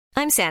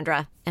I'm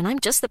Sandra, and I'm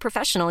just the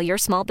professional your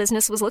small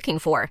business was looking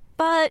for.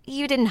 But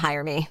you didn't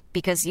hire me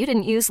because you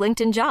didn't use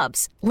LinkedIn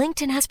Jobs.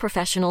 LinkedIn has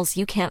professionals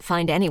you can't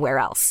find anywhere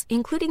else,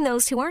 including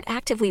those who aren't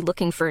actively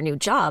looking for a new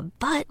job,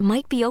 but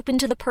might be open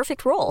to the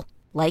perfect role,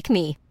 like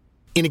me.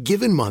 In a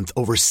given month,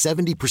 over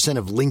 70%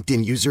 of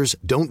LinkedIn users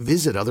don't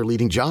visit other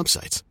leading job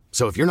sites.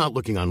 So if you're not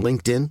looking on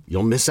LinkedIn,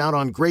 you'll miss out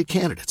on great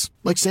candidates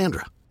like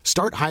Sandra.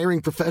 Start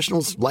hiring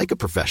professionals like a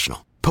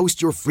professional.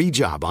 Post your free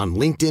job on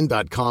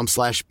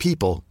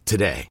linkedin.com/people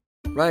today.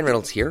 Ryan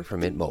Reynolds here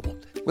from Mint Mobile.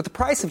 With the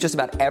price of just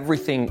about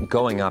everything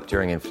going up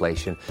during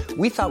inflation,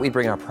 we thought we'd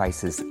bring our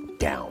prices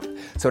down.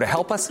 So to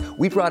help us,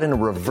 we brought in a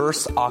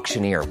reverse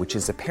auctioneer, which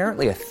is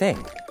apparently a thing.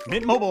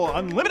 Mint Mobile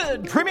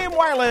Unlimited Premium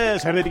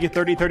Wireless. How to get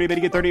 30, 30, bit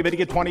to get 30, bit to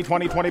get 20,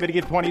 20, 20, bit to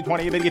get 20,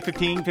 20, bit to get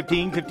 15,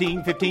 15,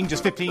 15, 15,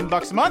 just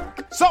 $15 a month?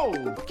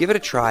 Sold! Give it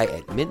a try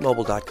at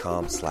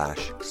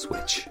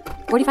mintmobile.com/switch.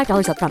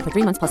 $45 up front for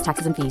 3 months plus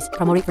taxes and fees.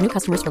 Promo rate for new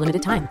customers for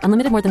limited time.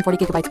 Unlimited more than 40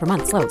 gigabytes per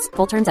month. Slows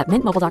full terms at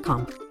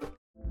mintmobile.com.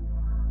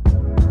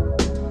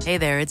 Hey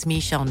there, it's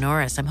Michelle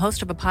Norris. I'm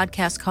host of a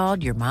podcast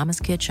called Your Mama's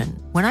Kitchen.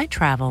 When I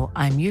travel,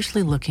 I'm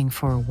usually looking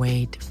for a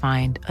way to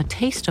find a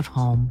taste of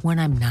home when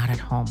I'm not at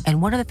home.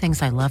 And one of the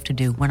things I love to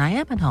do when I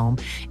am at home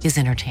is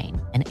entertain.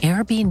 And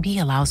Airbnb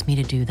allows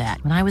me to do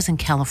that. When I was in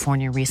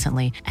California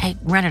recently, I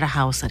rented a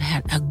house that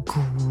had a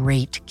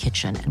great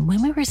kitchen. And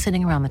when we were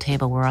sitting around the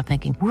table, we were all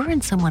thinking, we're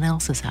in someone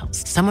else's house.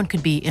 Someone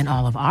could be in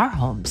all of our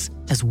homes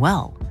as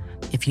well.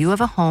 If you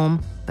have a home,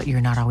 but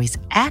you're not always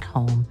at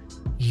home,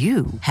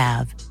 you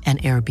have an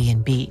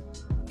Airbnb.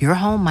 Your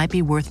home might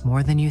be worth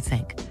more than you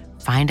think.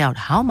 Find out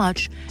how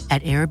much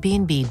at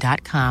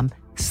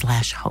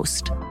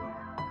airbnb.com/host.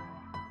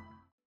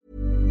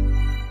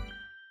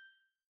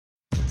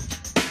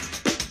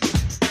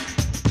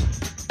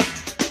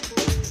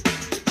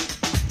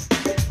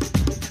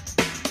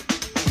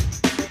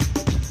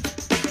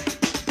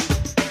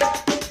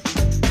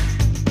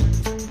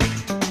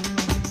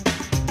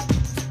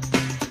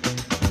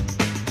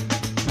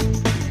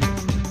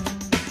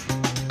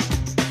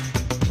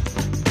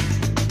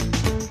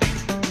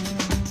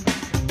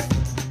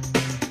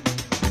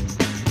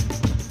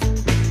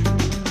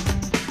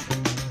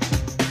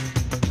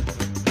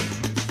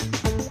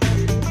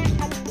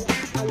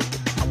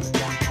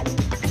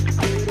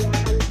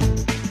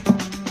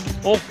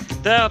 Och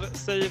där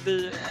säger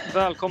vi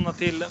välkomna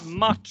till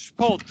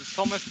Matchpodd.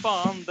 Ta mig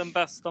fan den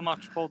bästa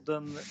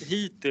matchpodden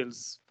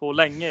hittills på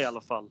länge i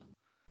alla fall. I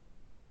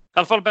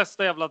alla fall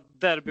bästa jävla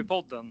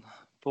derbypodden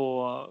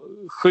på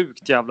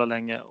sjukt jävla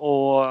länge.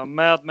 Och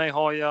med mig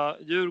har jag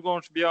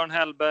Djurgårdens Björn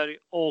Hellberg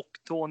och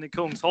Tony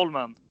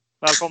Kungsholmen.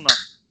 Välkomna.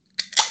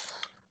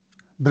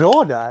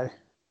 Bra där.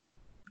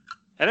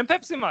 Är det en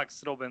Pepsi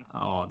Max, Robin?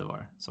 Ja, det var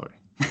det. Sorry.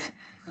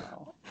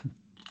 Ja.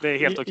 Det är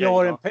helt okej.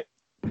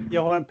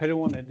 Jag har en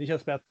Peroni, det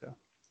känns bättre.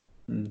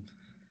 Mm.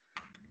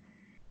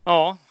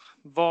 Ja,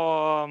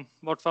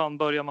 vart fan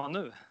börjar man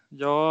nu?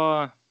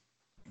 Jag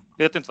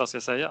vet inte vad jag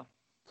ska säga.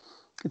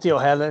 Inte jag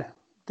heller.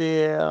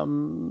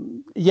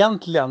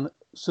 Egentligen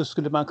så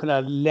skulle man kunna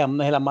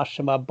lämna hela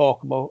matchen bara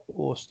bakom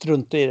och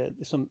strunta i det.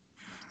 Det är som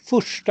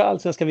första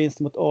allsvenska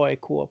vinsten mot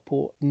AIK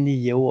på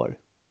 9 år.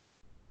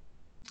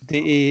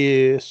 Det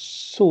är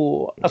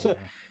så... Alltså,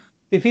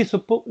 det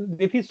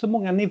finns så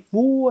många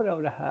nivåer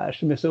av det här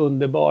som är så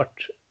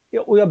underbart.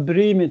 Och jag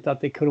bryr mig inte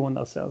att det är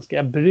coronasvenska.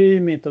 Jag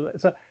bryr mig inte.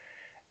 Så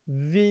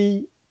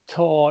vi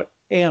tar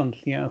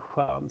äntligen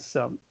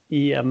chansen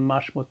i en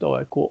match mot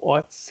AIK och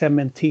att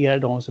cementera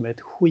dem som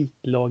ett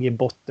skitlag i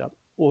botten.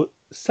 Och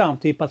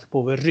samtidigt passa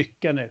på att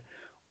rycka nu.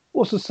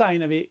 Och så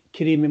signar vi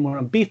Krim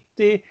imorgon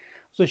bitti.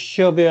 Så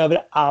kör vi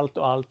över allt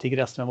och allting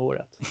resten av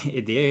året.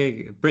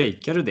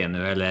 Breakar du det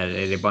nu eller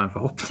är det bara en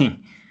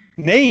förhoppning?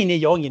 Nej,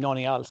 jag har ingen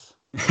aning alls.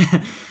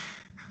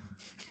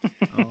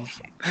 Ja.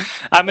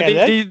 Nej, men det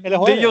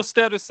är just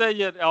det du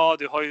säger. Ja,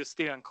 du har ju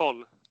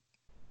stenkoll.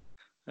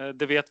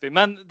 Det vet vi.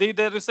 Men det är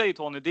det du säger,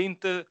 Tony. Det är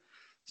inte...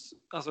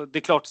 Alltså, det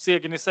är klart,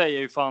 segern i sig är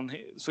ju fan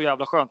så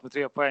jävla skönt med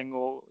 3 poäng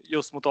och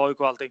just mot AIK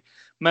och allting.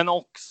 Men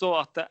också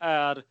att det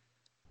är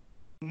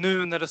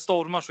nu när det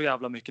stormar så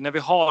jävla mycket, när vi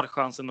har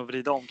chansen att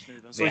vrida om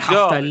kniven. Så vi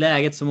har haft det här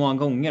läget så många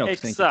gånger också.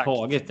 Exakt. Inte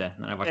tagit det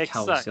när det var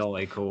kaos i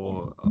AIK.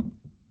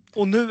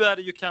 Och nu är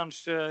det ju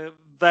kanske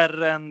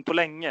värre än på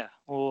länge.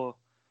 Och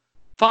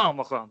fan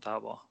vad skönt det här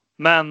var.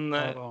 Men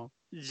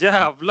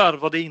jävlar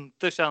vad det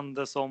inte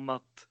kändes som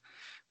att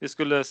vi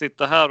skulle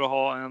sitta här och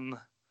ha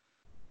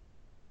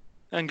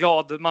en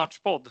glad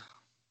matchpodd.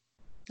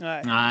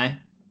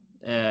 Nej.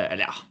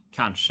 Eller ja,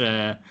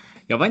 kanske.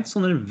 Jag var inte så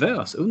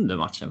nervös under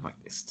matchen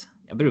faktiskt.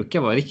 Jag brukar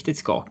vara riktigt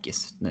skakig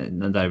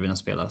när derbyna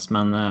spelas.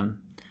 Men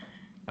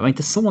jag var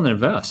inte så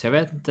nervös. Jag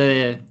vet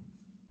inte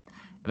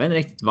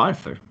riktigt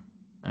varför.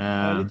 Jag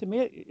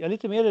är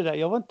lite mer det där.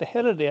 Jag var inte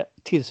heller det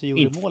tills vi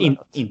gjorde målet.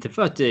 Inte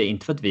för att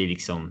vi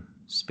liksom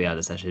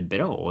spelade särskilt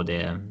bra. Och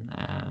det,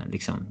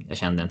 liksom, jag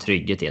kände en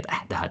trygghet i att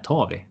det här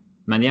tar vi.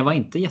 Men jag var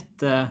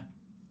inte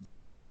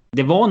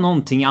det var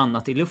någonting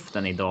annat i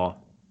luften idag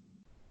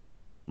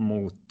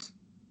mot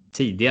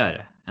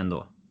tidigare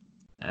ändå.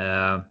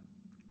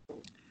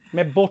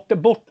 Men borta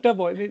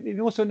var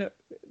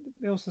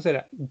vi måste säga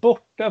det.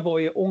 Borta var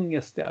ju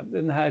ångesten.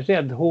 Den här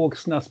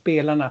räddhågsna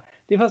spelarna.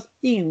 Det fanns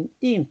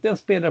inte en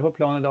spelare på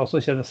planen idag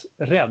som kändes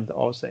rädd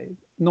av sig.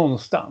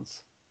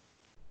 Någonstans.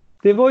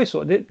 Det var ju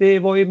så. Det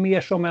var ju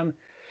mer som en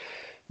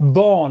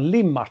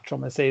vanlig match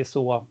om man säger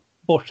så.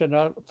 Bortsett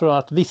från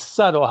att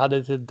vissa då hade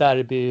ett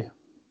derby.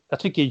 Jag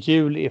tycker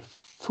Jul är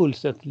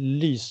fullständigt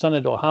lysande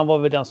då. Han var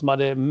väl den som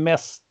hade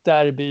mest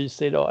derby i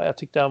sig idag. Jag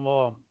tyckte han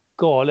var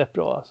galet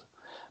bra. Alltså.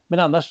 Men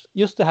annars,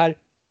 just det här.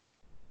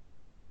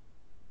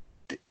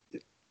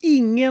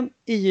 Ingen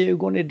i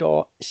Djurgården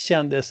idag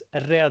kändes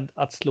rädd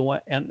att slå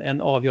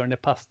en avgörande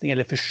passning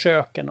eller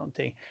försöka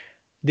någonting.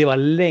 Det var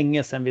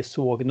länge sedan vi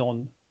såg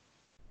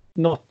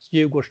något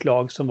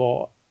Djurgårdslag som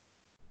var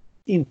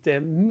inte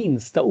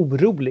minsta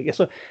orolig.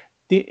 Alltså,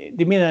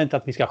 det menar inte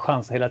att vi ska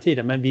chansa hela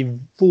tiden, men vi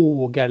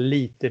vågar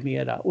lite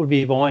mera och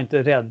vi var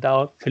inte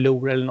rädda att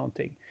förlora eller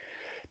någonting.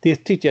 Det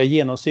tyckte jag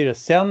genomsyrade.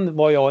 Sen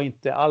var jag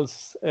inte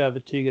alls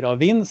övertygad av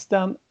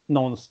vinsten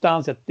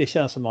någonstans. Det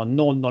känns som en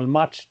 0-0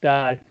 match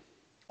där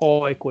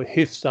AIK är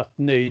hyfsat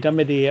nöjda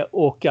med det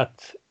och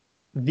att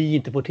vi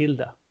inte får till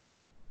det.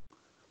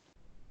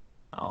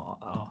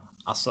 Ja,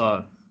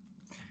 alltså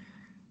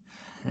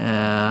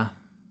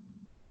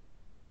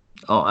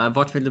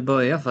vart vill du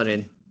börja för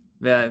det?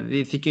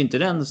 Vi fick ju inte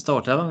den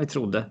startelvan vi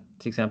trodde,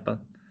 till exempel.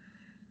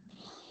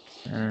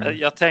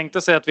 Jag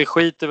tänkte säga att vi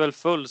skiter väl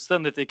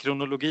fullständigt i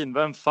kronologin.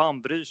 Vem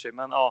fan bryr sig?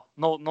 Men ja,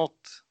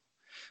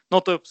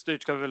 något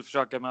uppstyrt ska vi väl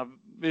försöka med.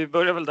 Vi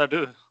börjar väl där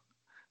du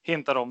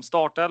hintar om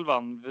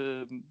startelvan.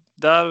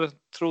 Där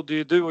trodde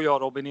ju du och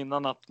jag, Robin,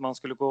 innan att man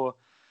skulle gå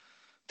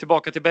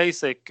tillbaka till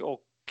basic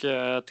och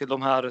till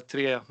de här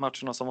 3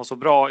 matcherna som var så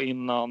bra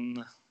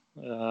innan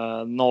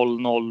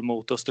 0-0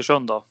 mot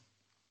Östersund då.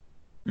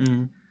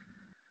 Mm.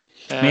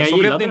 Men jag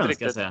gillade den,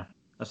 ska jag säga.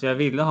 Alltså jag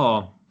ville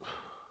ha...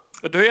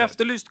 Du har ju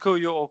efterlyst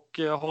Kujo och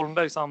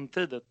Holmberg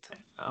samtidigt.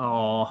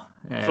 Ja,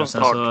 från sen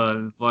start.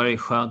 Så var det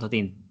skönt att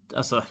inte...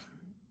 Alltså,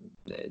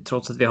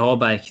 trots att vi har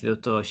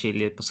Bergkrut och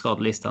Chili på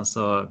skadelistan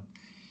så...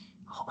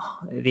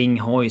 Ring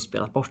har ju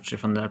spelat bort sig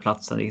från den här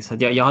platsen. Så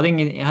jag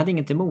hade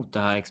inget emot det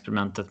här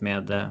experimentet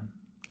med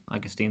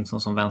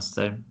Augustinsson som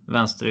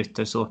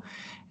vänsterytter. Så,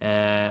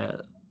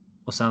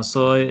 och sen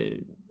så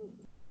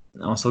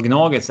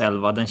Gnagets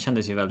 11, den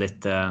kändes ju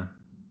väldigt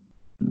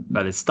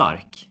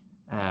stark.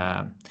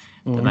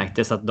 Det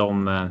märktes att jag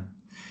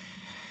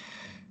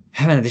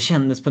vet inte, det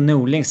kändes på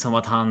Norling som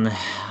att han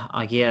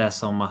agerade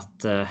som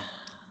att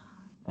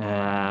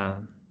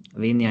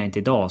vinner jag inte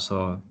idag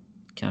så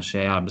kanske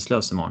jag är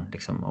arbetslös imorgon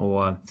liksom,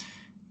 och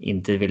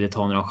inte ville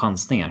ta några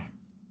chansningar.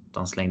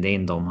 Han slängde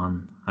in dem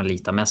han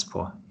litar mest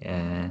på.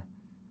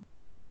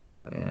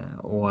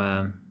 Och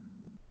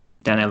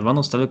den 11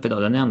 de ställer upp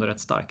idag, den är ändå rätt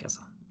stark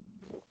alltså.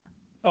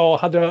 Ja,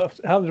 hade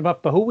de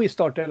haft Bahoui i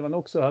startelvan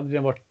också hade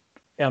den varit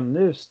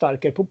ännu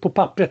starkare på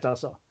pappret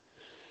alltså.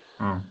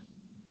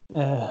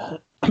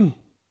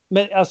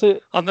 Men alltså...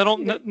 Ja,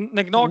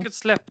 när Gnaget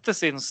släppte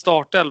sin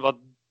startelva,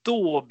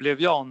 då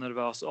blev jag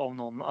nervös av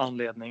någon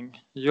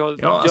anledning. Jag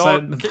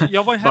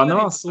var ju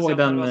heller inte så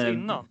nervös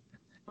innan.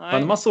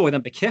 När man såg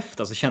den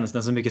bekräftas så kändes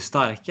den så mycket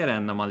starkare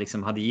än när man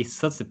liksom hade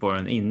gissat sig på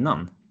den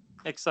innan.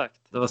 Exakt.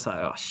 Det var så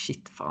här,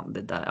 shit fan,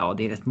 det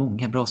är rätt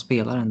många bra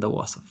spelare ändå.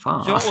 Alltså,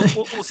 fan. Ja,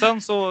 och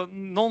sen så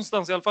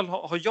någonstans i alla fall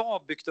har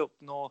jag byggt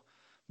upp någon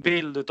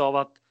bild av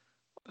att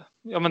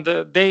ja, men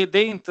det är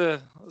inte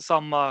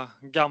samma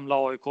gamla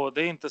AIK,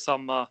 det är inte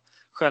samma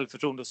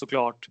självförtroende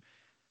såklart.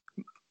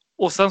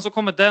 Och sen så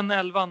kommer den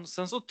 11,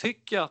 sen så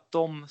tycker jag att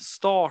de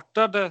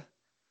startade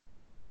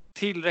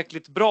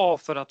tillräckligt bra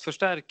för att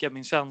förstärka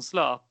min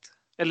känsla att,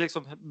 eller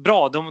liksom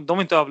bra, de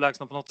är inte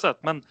överlägsna på något sätt,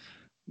 men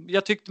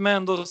jag tyckte mig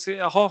ändå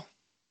se,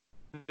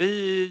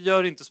 vi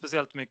gör inte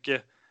speciellt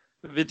mycket,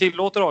 vi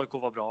tillåter AIK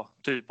vara bra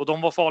typ, och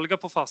de var farliga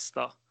på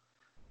fasta.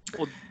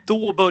 Och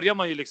då börjar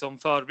man ju liksom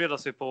förbereda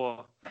sig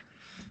på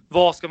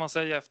vad ska man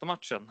säga efter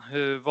matchen?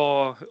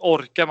 Vad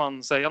orkar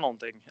man säga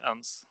någonting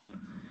ens?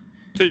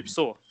 Typ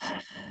så.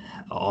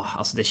 Ja,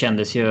 alltså det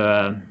kändes ju...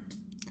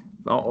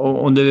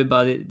 Om du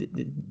bara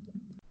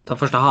ta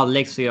första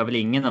halvlek så gör väl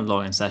ingen av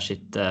lagen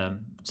särskilt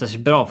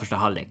bra första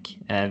halvlek.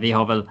 Vi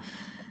har väl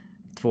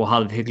 2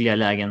 halvhyggliga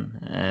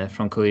lägen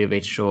från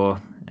Kujovic.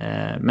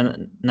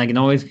 Men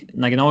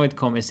när Gnaget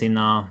kom i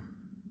sina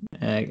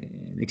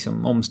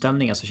liksom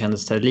omställningar så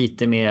kändes det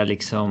lite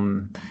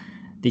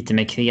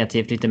mer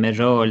kreativt, lite mer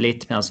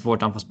rörligt, medan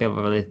vårt anfallsspel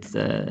var väldigt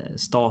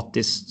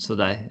statiskt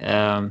sådär.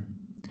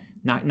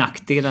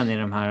 Nackdelen i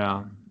de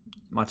här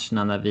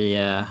matcherna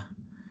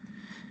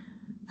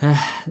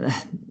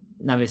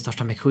när vi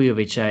startar med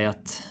Kujovic är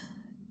att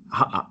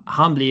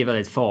han blir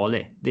väldigt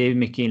farlig. Det är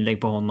mycket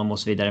inlägg på honom och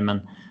så vidare,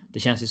 men det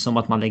känns ju som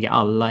att man lägger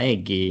alla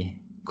ägg i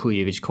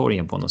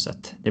Kujovic-korgen på något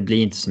sätt. Det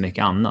blir inte så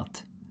mycket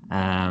annat.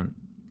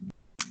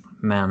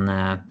 Men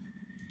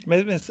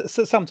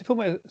samtidigt får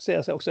man ju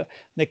säga så också,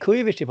 när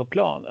Kujovic är på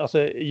plan, alltså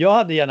jag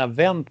hade gärna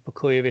vänt på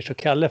Kujovic och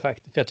Kalle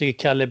faktiskt, för jag tycker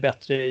Kalle är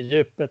bättre i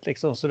djupet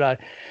liksom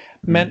sådär.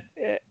 Men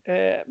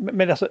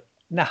alltså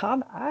när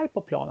han är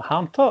på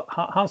plan,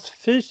 hans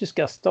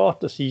fysiska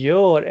status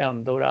gör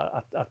ändå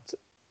att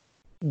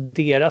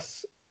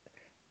deras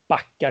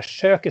backar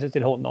söker sig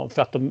till honom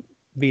för att de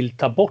vill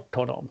ta bort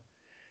honom.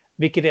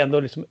 Vilket ändå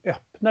liksom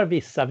öppnar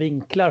vissa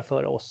vinklar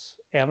för oss,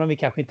 även om vi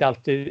kanske inte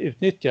alltid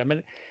utnyttjar.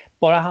 Men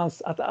bara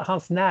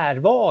hans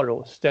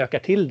närvaro stökar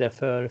till det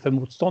för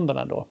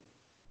motståndarna då.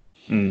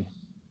 Mm.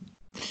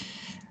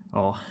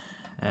 Ja,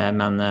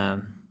 men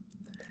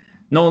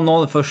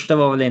 0-0 första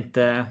var väl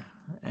inte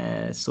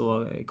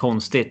så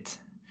konstigt.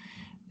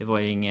 Det var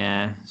ju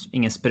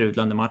ingen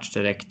sprudlande match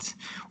direkt.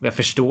 Och jag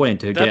förstår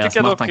inte hur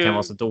gräsmattan kan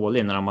vara så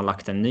dålig när de har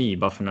lagt en ny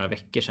bara för några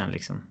veckor sedan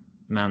liksom.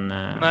 Men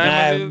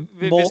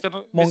vi ska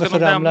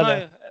nog nämna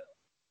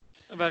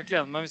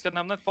verkligen, men vi ska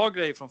nämna ett par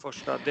grejer från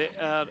första. Det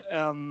är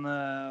en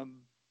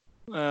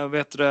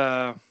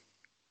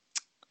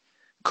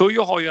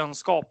Kujo har ju en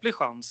skaplig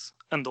chans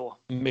ändå.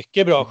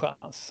 Mycket bra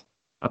chans.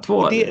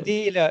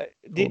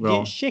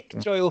 Check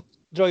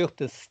drar ju upp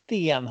det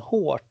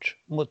stenhårt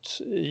mot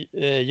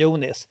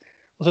Jonis.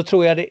 Och så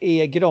tror jag det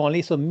är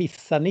Granli som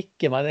missar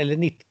nicken, eller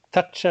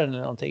nick-touchen eller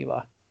någonting,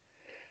 va?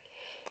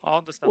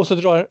 Ja, det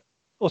stämmer.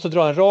 Och så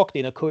drar han rakt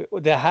in.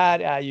 Och det här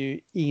är ju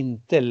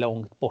inte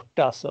långt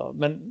borta alltså.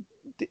 Men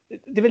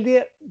det är väl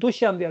det, då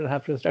kände jag den här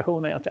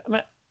frustrationen.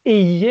 Men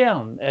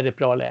igen är det ett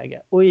bra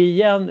läge. Och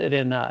igen är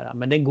det nära.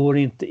 Men den går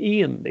inte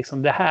in.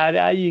 Liksom. Det här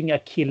är ju inga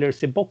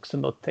killers i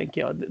boxen då,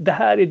 tänker jag. Det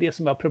här är det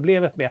som är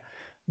problemet med.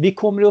 Vi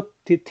kommer upp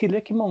till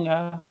tillräckligt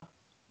många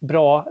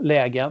bra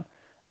lägen.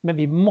 Men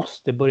vi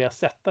måste börja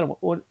sätta dem.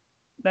 Och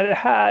när det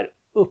här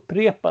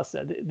upprepas, det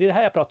är det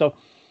här jag pratar om.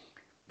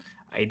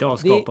 Idag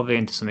skapar vi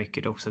inte så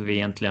mycket också. Vi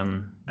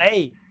egentligen...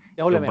 Nej,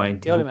 jag håller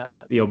med.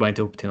 Vi jobbar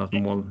inte upp till något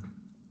mål.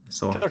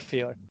 Så. Klart vi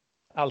gör.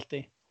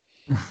 Alltid.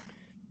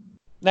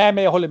 Nej,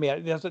 men jag håller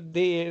med.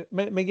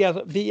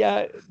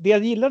 Det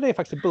jag gillade är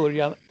faktiskt i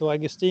början, då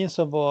Augustin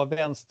som var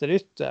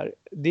vänsterytter,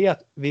 det är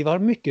att vi var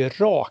mycket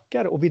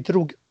rakare och vi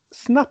drog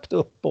snabbt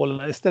upp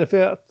bollen istället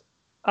för att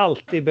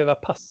alltid behöva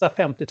passa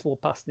 52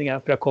 passningar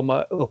för att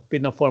komma upp i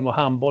någon form av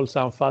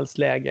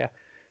handbollsanfallsläge.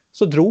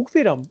 Så drog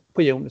vi dem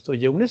på Jonis, och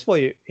Jonis var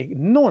ju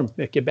enormt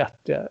mycket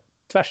bättre,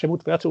 tvärs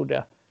emot vad jag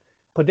trodde,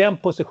 på den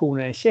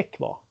positionen en Check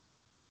var.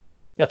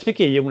 Jag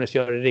tycker Jonis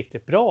gör det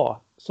riktigt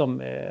bra som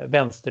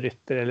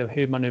vänsterytter, eller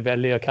hur man nu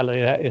väljer att kalla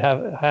det i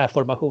den här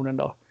formationen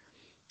då.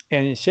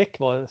 En Check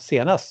var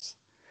senast.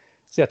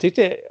 Så jag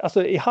tyckte,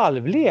 alltså i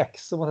halvlek,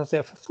 så måste jag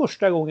säga, för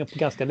första gången på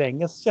ganska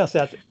länge, så känns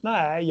det att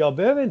nej, jag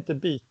behöver inte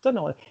byta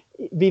någon.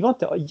 Vi var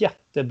inte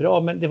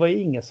jättebra, men det var ju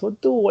ingen så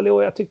dålig,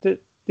 och jag tyckte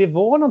det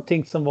var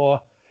någonting som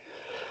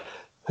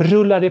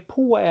rullade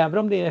på, även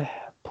om det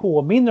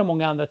påminner om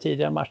många andra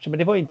tidigare matcher. Men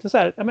det var inte så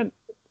här, men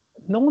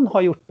någon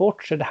har gjort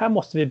bort sig, det här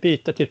måste vi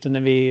byta, typ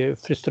när vi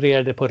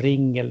frustrerade på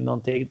ring eller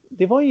någonting.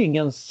 Det var ju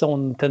ingen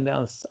sån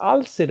tendens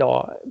alls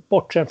idag,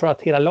 bortsett från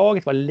att hela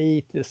laget var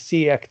lite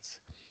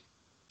segt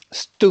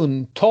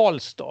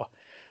stundtals då.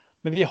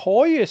 Men vi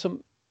har ju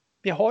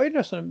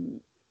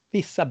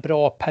vissa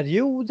bra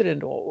perioder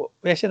ändå,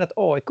 och jag känner att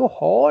AIK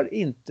har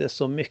inte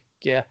så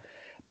mycket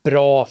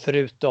bra,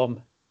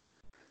 förutom,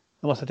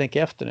 jag måste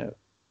tänka efter nu.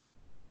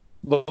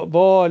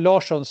 Var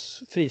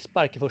Larssons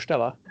frispark i första,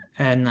 va?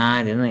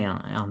 Nej, det är den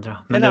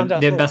andra. Men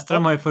det bästa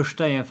de har i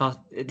första är fast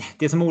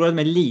det som oroade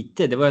mig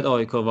lite, det var att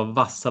AIK var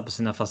vassa på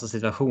sina fasta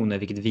situationer,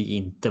 vilket vi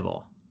inte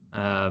var.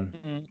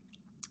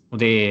 Och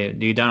det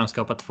är ju där de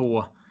skapar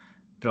 2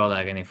 bra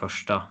lägen i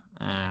första.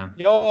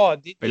 Ja,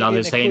 Bilal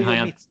Hussein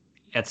har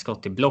ett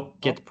skott i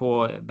blocket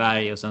på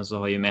Berg, och sen så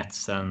har ju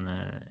Mets en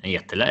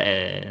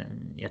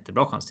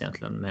jättebra chans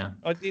egentligen med.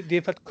 Ja, det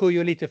är för att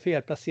Kujo lite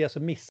felplacerat, så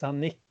missar han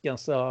nicken,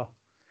 så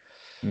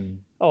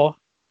ja.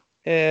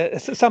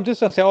 Samtidigt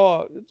så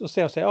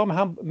säger jag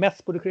men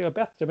Mets borde kunna göra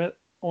bättre, men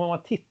om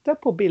man tittar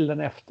på bilden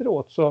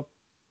efteråt, så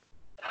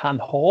han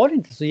har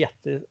inte så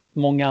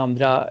jättemånga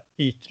andra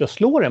ytor att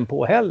slå den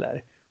på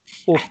heller.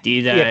 Och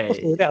det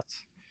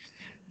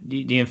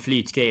är en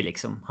flytgrej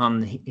liksom.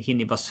 Han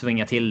hinner bara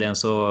svänga till den,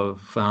 så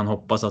får han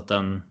hoppas att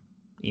den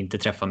inte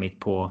träffar mitt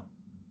på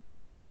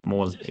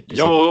mål.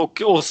 Ja,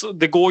 och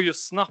det går ju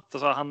snabbt.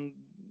 Alltså,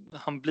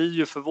 han blir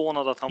ju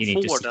förvånad att han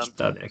får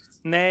den. Direkt.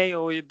 Nej,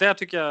 och där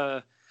tycker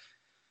jag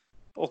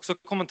också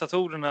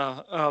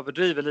kommentatorerna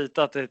överdriver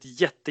lite att det är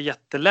ett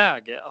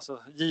jätteläge. Alltså,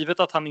 givet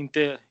att han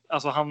inte,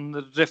 alltså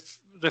han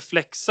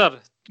reflexar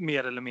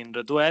mer eller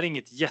mindre, då är det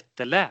inget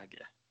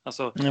jätteläge.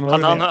 Alltså,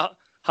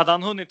 hade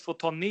han hunnit få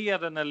ta ner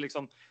den, eller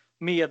liksom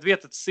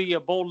medvetet se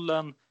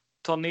bollen,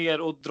 ta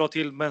ner och dra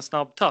till med en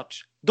snabb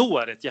touch, då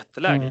är det ett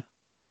jätteläge.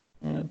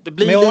 Det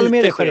blir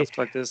lite skevt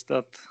faktiskt.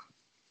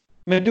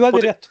 Men du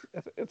hade rätt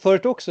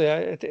förut också.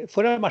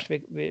 Förra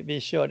matchen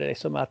vi körde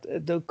liksom att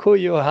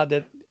Kujo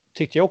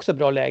tyckte jag också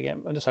bra läge.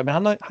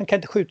 Men han kan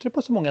inte skjuta det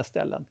på så många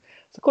ställen.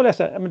 Så kollade jag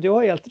så här, men du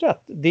har helt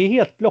rätt. Det är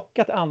helt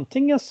blockat.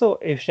 Antingen så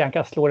han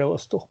kan slå det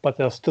och stoppa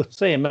det och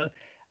studsa in, men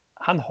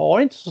han har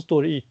inte så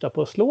stor yta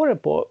på att slå det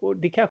på. Och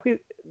det kanske,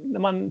 när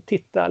man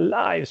tittar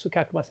live, så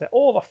kanske man säger,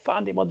 vad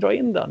fan, det är bara att dra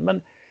in den.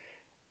 Men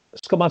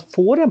ska man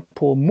få den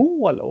på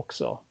mål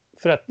också?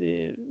 För att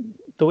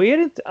då är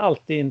det inte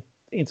alltid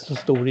inte så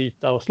stor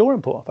yta att slå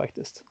den på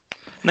faktiskt.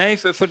 Nej,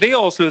 för det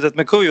avslutet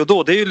med Kujo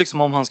då, det är ju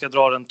liksom om han ska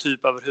dra den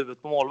typ över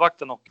huvudet på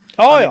målvakten och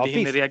han inte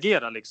hinner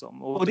reagera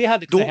liksom. Och det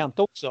hade kunnat hänt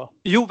också.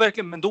 Jo,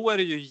 verkligen, men då är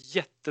det ju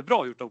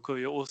jättebra gjort av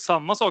Kujo. Och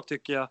samma sak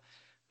tycker jag,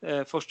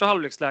 första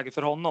halvleksläge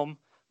för honom,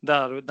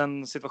 där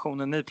den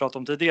situationen ni pratade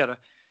om tidigare.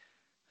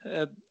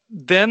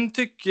 Den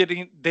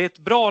tycker det är ett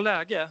bra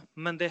läge,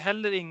 men det är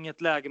heller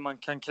inget läge man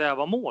kan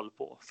kräva mål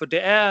på. För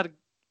det är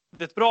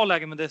ett bra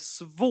läge, men det är ett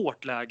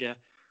svårt läge.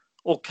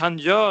 Och han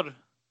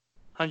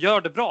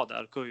gör det bra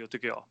där, Kujo,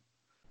 tycker jag.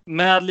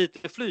 Med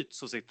lite flyt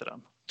så sitter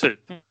den, typ.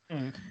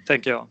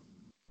 Tänker jag.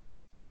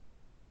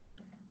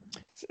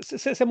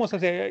 Sen måste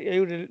jag säga, jag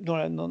gjorde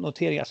några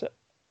noteringar. Alltså,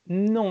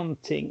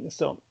 någonting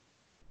som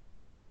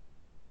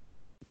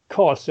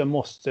Karlström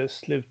måste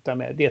sluta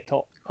med, det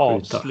tar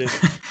avslut.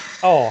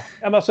 Ja,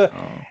 alltså,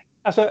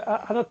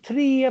 han har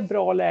 3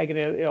 bra lägen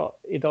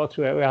idag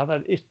tror jag. Och han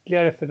hade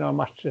ytterligare för några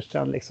matcher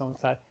sedan. Liksom,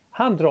 så här,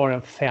 han drar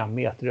en 5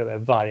 meter över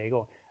varje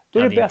gång. Då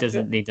är det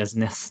är inte ens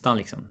nästan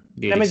liksom.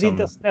 Nej, men det är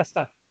inte ens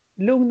nästan.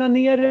 Lugna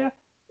ner det.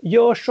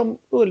 Gör som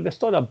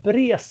Ulvestad,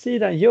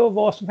 bredsidan, gör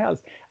vad som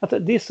helst. Alltså,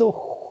 det är så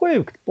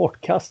sjukt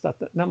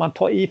bortkastat när man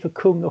tar i för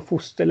kung och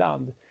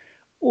fosterland.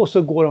 Och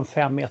så går de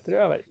 5 meter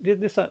över. Det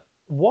är så här,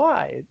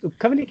 why? Då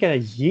kan vi lika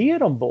gärna ge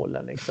dem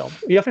bollen liksom.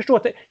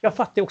 Jag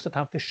fattar också att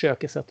han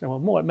försöker sätta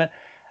dem på mål. Men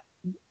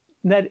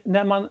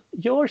när man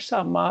gör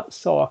samma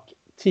sak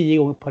 10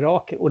 gånger på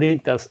raken och det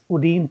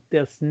är inte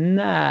ens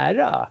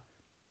nära,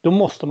 då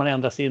måste man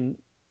ändra sin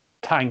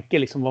tanke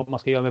liksom, vad man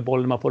ska göra med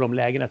bollen man får de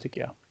lägena,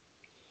 tycker jag.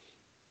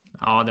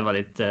 Ja, det var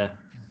lite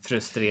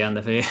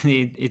frustrerande för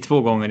i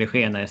 2 gånger det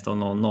sker när det står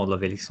 0-0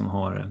 och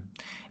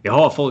vi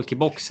har folk i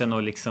boxen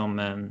och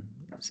liksom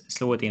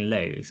slå ett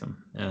inlägg liksom.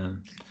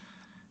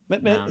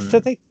 Men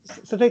så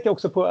tänkte jag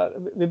också på,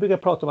 vi brukar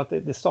prata om att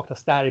det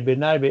saknas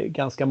derby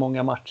ganska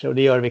många matcher, och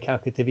det gör vi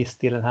kanske till viss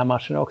del den här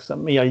matchen också.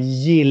 Men jag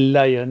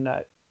gillar ju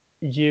när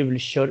Hjul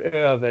kör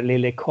över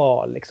Lille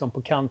Karl liksom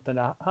på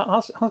kanterna.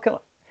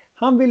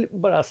 Han vill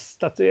bara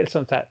statuera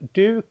sånt här.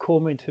 Du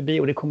kommer inte förbi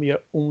och det kommer göra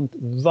ont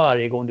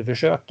varje gång du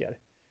försöker.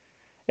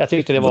 Jag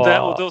tyckte det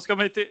var... Och då ska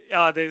man inte...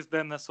 Ja,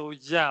 den är så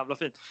jävla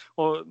fin.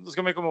 Och då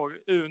ska man komma ihåg,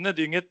 Une, det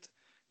är ju inget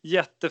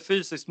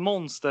jättefysiskt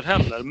monster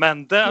heller.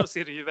 Men där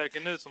ser det ju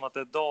verkligen ut som att det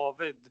är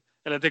David,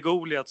 eller det är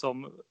Goliat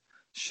som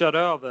kör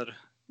över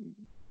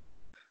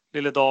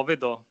lille David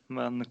då.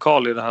 Men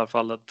Karl i det här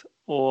fallet.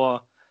 Och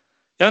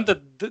jag vet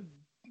inte...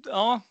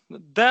 Ja,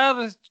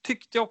 där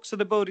tyckte jag också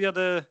det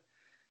började...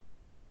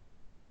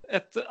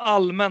 ett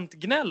allmänt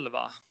gnäll,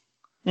 va?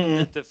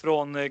 Lite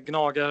från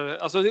gnagare.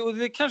 Alltså det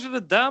är kanske det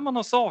där man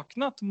har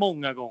saknat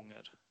många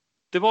gånger.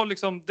 Det var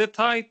liksom, det är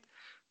tajt,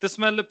 det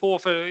smäller på,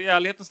 för i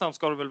ärlighetens namn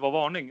ska det väl vara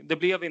varning. Det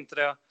blev inte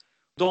det.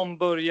 De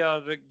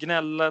börjar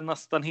gnälla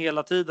nästan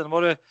hela tiden.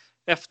 Var det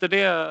efter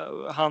det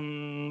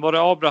var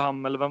det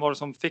Abraham eller vem var det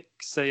som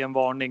fick sig en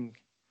varning?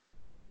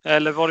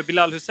 Eller var det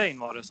Bilal Hussein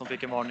var det som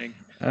fick en varning?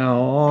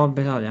 Ja,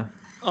 Bilal, ja.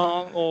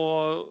 Ja,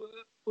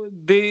 och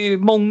det är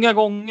många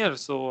gånger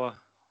så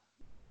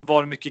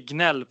var det mycket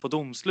gnäll på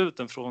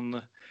domsluten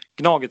från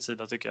Gnagets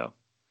sida, tycker jag.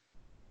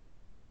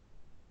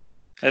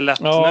 Det är lätt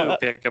nu att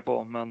peka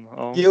på, men...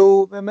 Ja.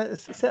 Jo, men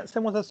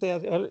sen måste jag säga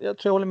att jag tror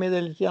jag håller med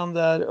dig lite grann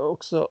där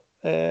också,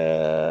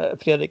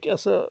 Fredrik.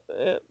 Alltså,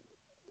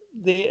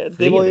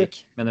 det var ju...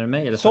 Menar du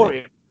mig eller?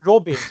 Sorry,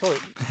 Robin, sorry.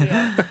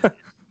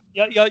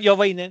 Jag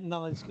var inne i en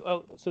annan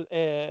diskussion.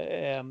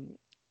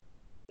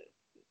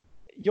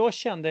 Jag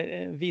kände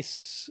en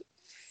viss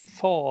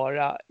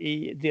fara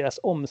i deras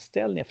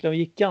omställning, för de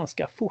gick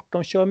ganska fort.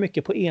 De kör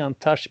mycket på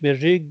entouch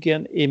med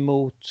ryggen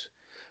emot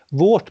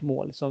vårt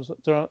mål liksom,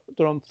 då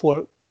de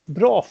får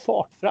bra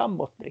fart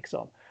framåt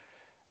liksom.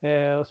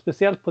 Och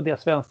speciellt på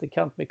deras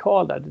vänsterkant med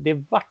Karl där.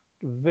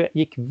 Det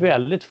gick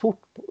väldigt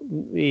fort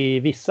i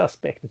vissa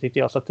aspekter, tyckte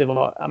jag, så att det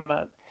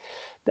var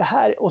det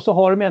här, och så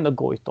har de ändå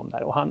Goitom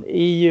där, och han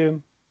är ju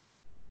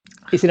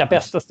i sina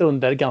bästa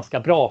stunder ganska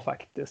bra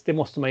faktiskt. Det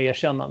måste man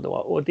erkänna då.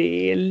 Och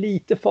det är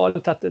lite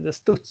farligt att det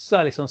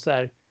studsar liksom så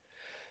här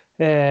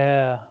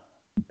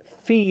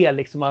fel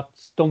liksom,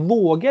 att de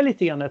vågar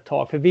lite grann ett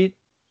tag. För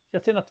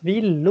jag tror att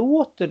vi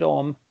låter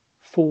dem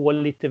få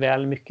lite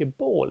väl mycket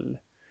boll.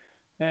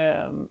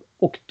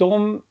 Och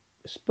de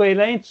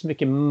spelar inte så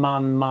mycket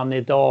man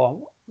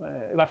idag.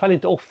 I varje fall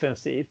inte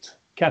offensivt.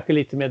 Kanske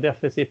lite mer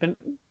defensivt. Men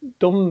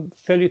de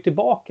följer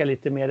tillbaka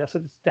lite mer. Alltså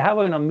det här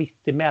var ju något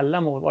mitt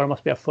emellan vad de har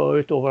spelat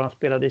förut och vad de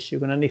spelade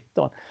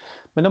 2019.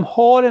 Men de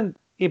har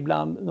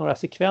ibland några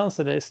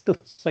sekvenser där det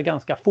studsar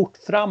ganska fort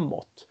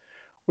framåt.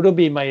 Och då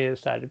blir man ju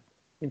så här,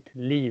 inte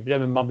livrädd,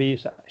 men man blir ju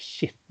så här,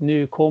 shit,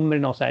 nu kommer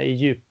det någon så här i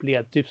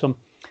djupled. Typ som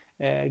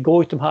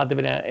Goitom hade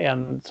väl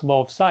en som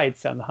var offside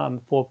sen.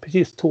 Han får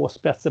precis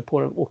tåspetsen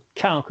på dem och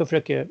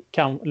kanske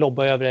kan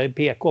lobba över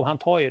PK. Han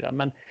tar ju den,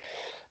 men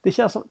det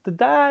känns som det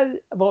där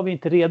var vi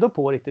inte redo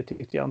på riktigt,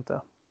 tyckte jag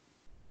inte.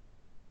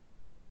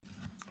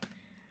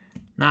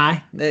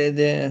 Nej,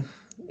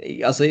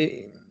 alltså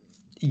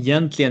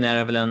egentligen är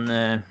det väl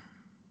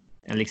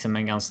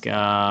en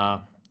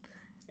ganska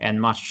en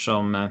match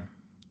som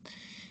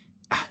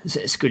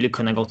skulle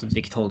kunna gått åt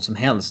vilket håll som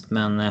helst.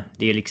 Men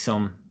det är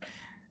liksom...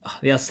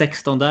 Vi har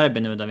 16 derby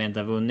nu där vi inte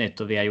har vunnit.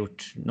 Och vi har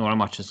gjort några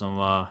matcher som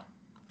var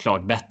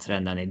klart bättre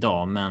än den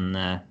idag. Men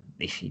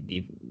det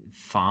är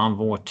fan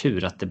vår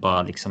tur att det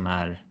bara liksom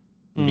är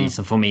vi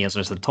som får med oss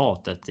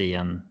resultatet i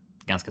en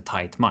ganska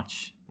tight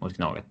match mot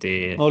Gnaget.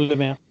 Håller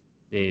med.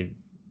 Det är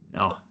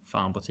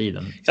fan på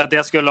tiden. Ja,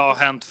 det skulle ha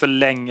hänt för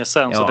länge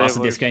sedan. Ja, så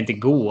alltså det ska inte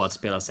gå att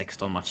spela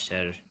 16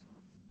 matcher.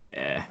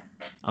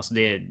 Alltså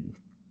det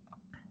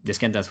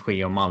ska inte ens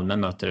ske om Malmö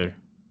möter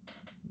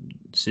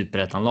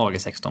superettanlag i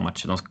 16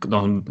 matcher.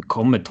 De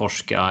kommer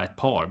torska ett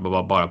par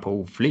bara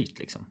på oflyt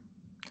liksom.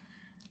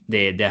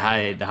 Det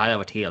här har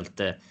varit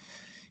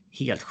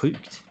helt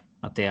sjukt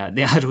att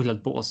det har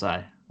rullat på så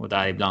här, och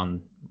där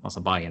ibland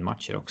massa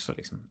Bayern-matcher också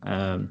liksom.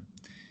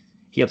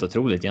 Helt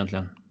otroligt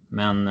egentligen.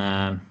 Men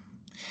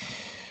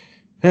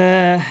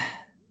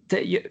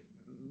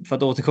för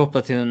att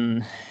återkoppla till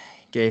en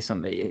grej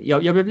som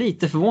jag blev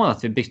lite förvånad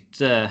att vi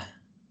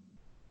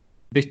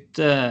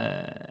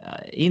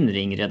bytte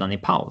inring redan i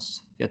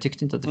paus. Jag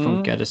tyckte inte att det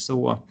funkade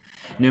så.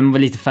 Nu är man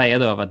väl lite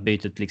färgad över att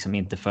bytet liksom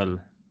inte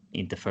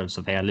föll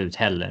så väl ut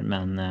heller,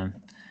 men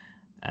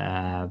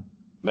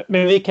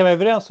vi kan vara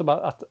överens om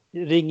att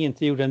Ring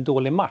inte gjorde en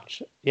dålig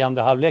match i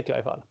andra halvlek i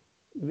alla fall.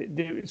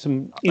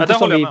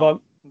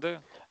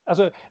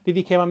 Alltså,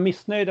 vi kan vara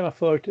missnöjda med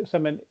förut,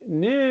 men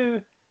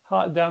nu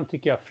har den,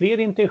 tycker jag, fler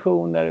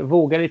intentioner,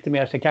 vågar lite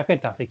mer. Så kanske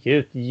inte han fick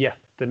ut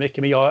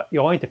jättemycket, men jag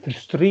är inte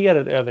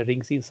frustrerad över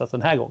Rings insats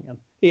den här gången.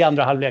 I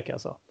andra halvlek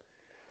alltså.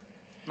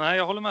 Nej,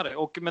 jag håller med dig.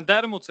 Men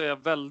däremot så är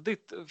jag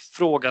väldigt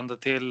frågande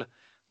till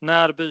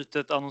när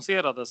bytet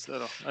annonserades då,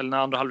 eller när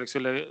andra halvlek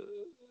skulle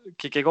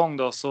kicka igång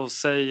då, så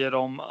säger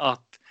de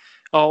att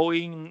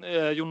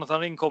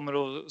Jonathan Ring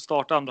kommer att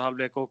starta andra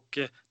halvlek och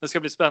det ska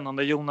bli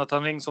spännande.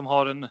 Jonathan Ring som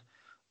har en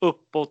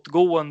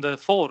uppåtgående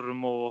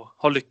form och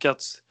har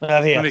lyckats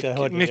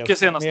mycket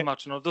senaste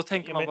matchen, och då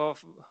tänker man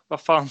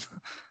vad fan,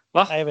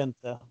 va? Nej, jag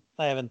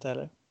vet inte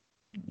heller.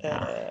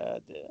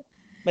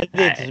 Men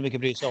det är inte så mycket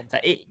bry sig om.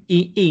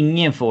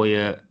 Ingen får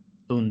ju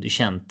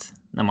underkänt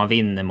när man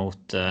vinner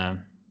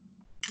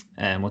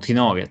mot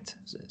Gnaget,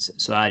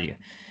 så är det ju.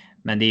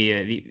 Men det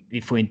är ju,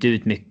 vi får inte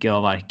ut mycket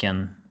av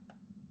varken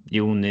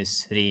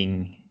Jonis,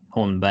 Ring,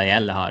 Holmberg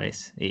eller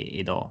Harris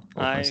idag.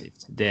 Nej.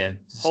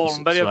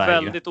 Holmberg är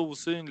väldigt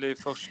osynlig i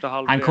första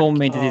halvlek. Han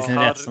kommer inte till sin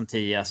rätt som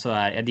 10, så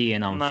är det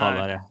en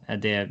anfallare.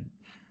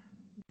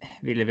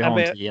 Ville vi ha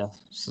en 10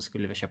 så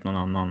skulle vi köpa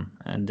någon annan.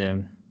 Jag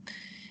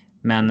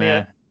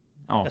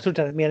tror inte att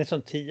det är mer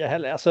som 10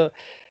 heller. Alltså,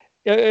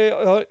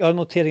 jag har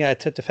noteringar i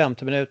 35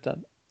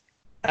 minuten.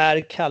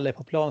 Är Kalle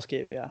på plan,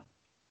 skriver jag.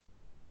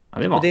 Ja,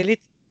 det var. Och det är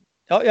lite...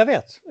 Ja, jag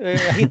vet.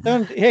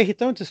 Jag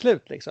hittar inte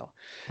slut liksom.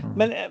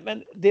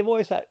 Men det var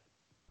ju så här...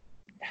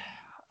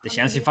 Det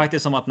känns ju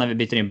faktiskt som att när vi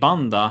byter in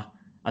Banda,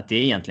 att det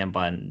är egentligen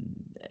bara en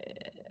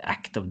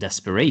act of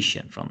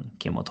desperation från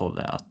Kim och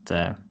Tolle. Att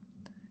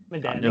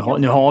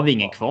nu har vi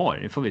ingen kvar.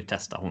 Nu får vi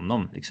testa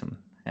honom liksom.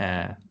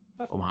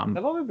 Om han...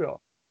 Det var väl bra.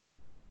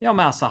 Ja,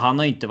 men alltså han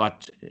har inte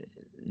varit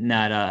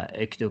nära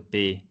högt upp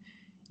i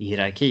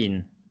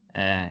hierarkin.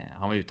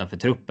 Han var utanför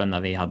truppen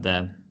när vi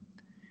hade...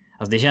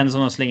 Alltså det kändes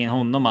som att slänga in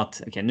honom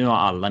att nu har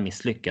alla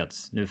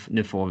misslyckats.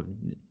 Nu får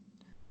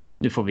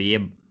vi ge...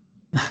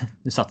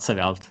 Nu satsar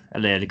vi allt.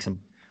 Eller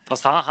liksom...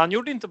 Fast han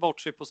gjorde inte bort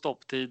sig på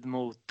stopptid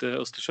mot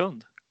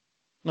Östersund.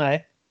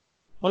 Nej.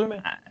 Håller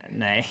med.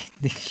 Nej.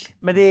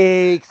 Men det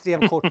är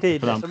extremt kort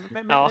tid.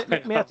 Men jag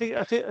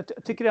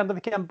tycker ändå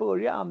vi kan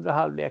börja andra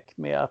halvlek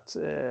med att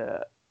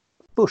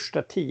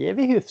första 10 är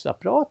vi hyfsat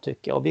bra,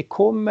 tycker jag. Och vi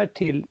kommer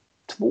till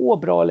 2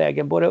 bra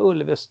lägen. Både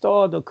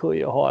Ulvestad och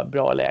Kujo har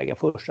bra lägen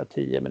första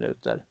 10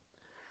 minuter.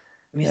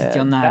 Jag minns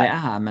inte när det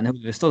är, men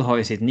Ulvestad har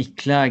ju sitt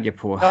nickläge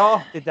på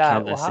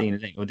Kalles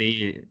inlägg. Och det är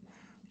ju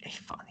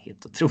fan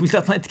helt otroligt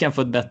att man inte kan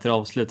få ett bättre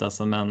avslut.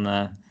 Alltså, men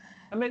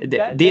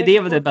det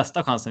är väl den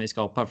bästa chansen vi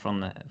skapar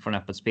från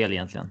öppet spel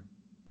egentligen.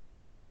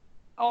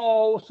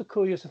 Ja, och så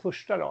Kujos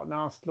första då, när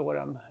han slår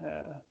den.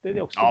 Det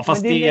är också. Ja,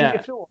 fast det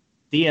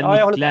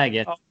är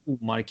nickläget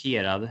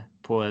omarkerad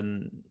på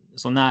en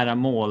så nära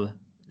mål.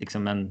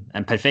 Liksom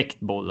en perfekt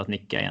boll att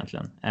nicka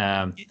egentligen.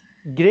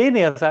 Grejen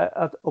är så här,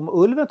 att om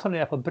Ulven tar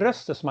ner på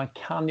bröstet som man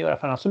kan göra,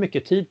 för han har så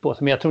mycket tid på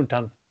sig, men jag tror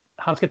inte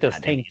han ska inte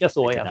ens tänka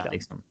så egentligen. Där,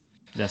 liksom.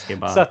 Det ska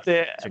bara så att,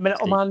 men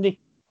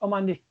om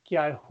man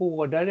nickar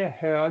hårdare,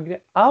 högre,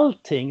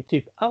 allting,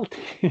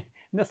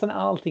 nästan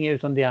allting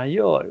utan det han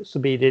gör, så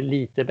blir det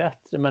lite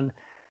bättre. Men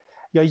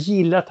jag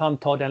gillar att han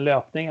tar den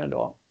löpningen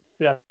då,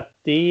 för att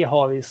det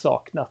har vi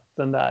saknat,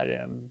 den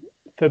där.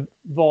 För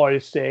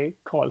vare sig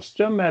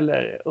Karlström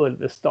eller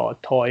Ulvestad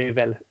tar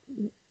ju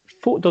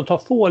de tar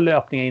få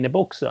löpningar in i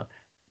boxen.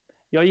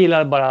 Jag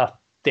gillar bara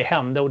att det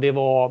hände, och det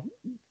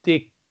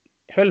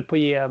höll på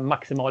att ge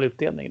maximal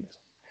utdelning.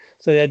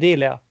 Så det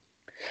gillar jag.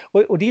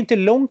 Och det är inte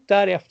långt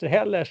därefter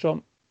heller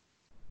som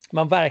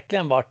man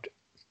verkligen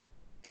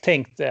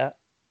tänkte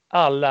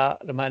alla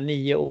de här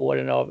 9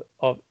 åren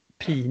av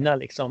pina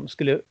liksom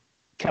skulle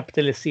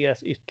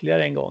kapitaliseras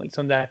ytterligare en gång.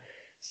 Liksom där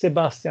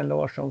Sebastian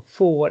Larsson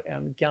får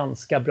en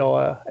ganska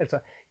bra, alltså,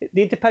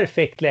 det är inte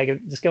perfekt läge,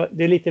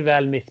 det är lite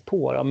väl mitt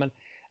på då, men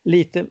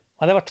lite,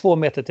 hade varit 2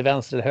 meter till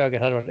vänster eller höger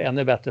hade varit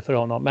ännu bättre för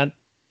honom, men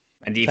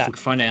det är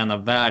fortfarande en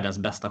av världens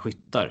bästa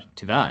skyttar,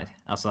 tyvärr.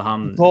 Alltså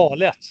han...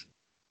 Galet.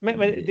 Men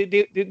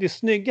det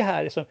snygga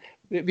här är så,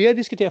 vi har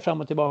diskuterat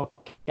fram och tillbaka,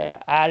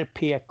 är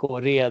PK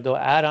redo,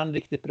 är han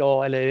riktigt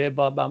bra eller är det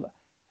bara...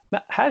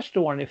 Men här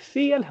står han i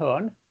fel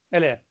hörn,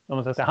 eller om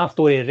man ska säga, han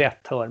står i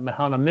rätt hörn, men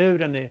han har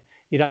muren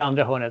i det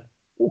andra hörnet.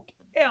 Och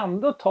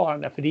ändå tar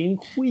han det, för det är en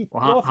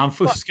skitbra... Och han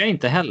fuskar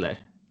inte heller.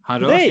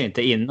 Han rör sig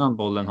inte innan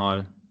bollen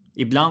har...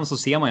 Ibland så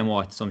ser man ju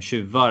målet som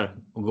tjuvar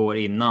och går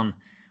innan.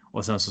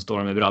 Och sen så står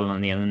de med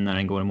brallan ner när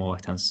den går i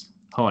målvaktens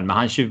hörn. Men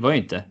han tjuvar ju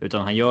inte,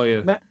 utan han gör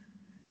ju...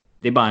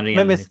 det är bara en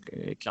ren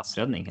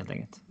klassräddning helt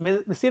enkelt.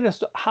 Men ser du,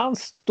 han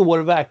står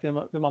verkligen,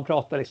 när man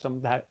pratar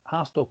liksom det här,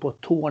 han står på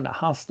tårna,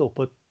 han står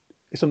på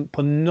liksom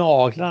på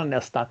naglarna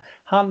nästan.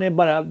 Han är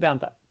bara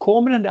vänta.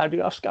 Kommer den där,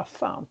 jag ska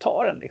fan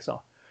ta den liksom.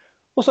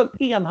 Och så en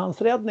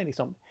enhandsräddning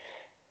liksom.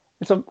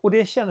 Och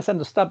det kändes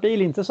ändå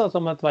stabil, inte så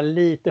som att det var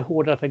lite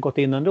hårdare att det gått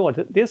in ändå.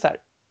 Det är så här.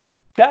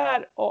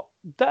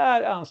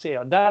 Där anser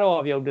jag, där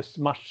avgjordes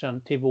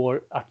matchen till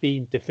att vi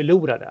inte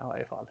förlorade i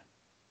varje fall.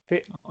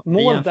 För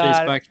mål en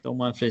frispark, de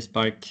har en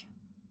frispark.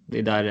 Det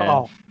är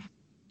där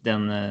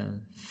den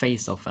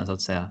face-offen så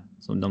att säga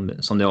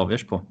som det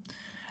avgörs på.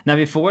 När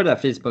vi får det där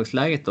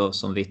frisparksläget då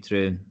som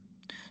Vittry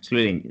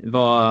slår in,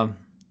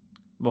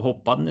 vad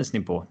hoppades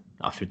ni på?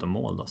 Ja, förutom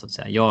mål då så att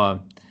säga.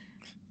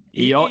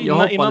 Jag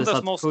innan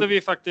dess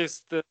måste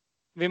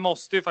vi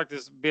måste ju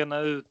faktiskt bena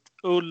ut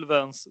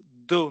Ulvens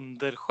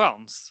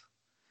dunderchans.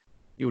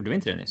 Gjorde vi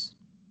inte det nyss?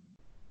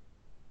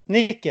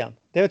 Nicken,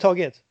 det har vi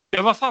tagit.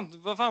 Ja, vad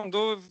fan,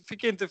 då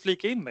fick jag inte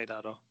flika in mig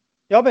där då.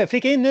 Ja, men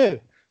flika in nu.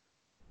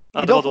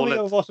 Ja, idag får vi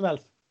göra vad som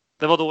helst.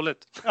 Det var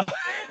dåligt.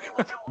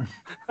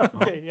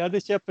 Okej, ja,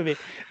 det köper vi.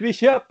 Vi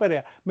köper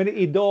det. Men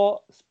idag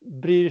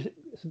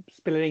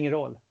spelar det ingen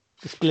roll.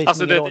 Det spelar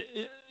ingen roll.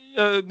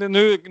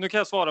 Nu kan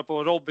jag svara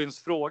på Robins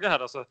fråga här.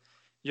 Alltså,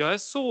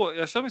 jag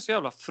känner mig så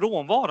jävla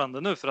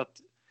frånvarande nu för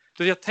att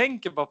jag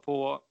tänker bara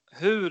på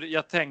hur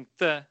jag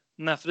tänkte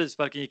när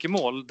frisparken gick i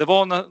mål. Det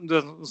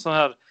var så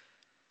här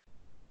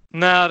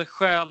när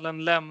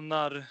själen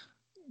lämnar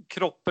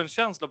kroppen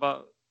känsla bara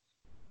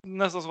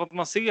nästan som att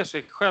man ser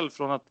sig själv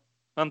från att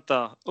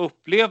vänta,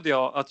 upplevde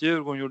jag att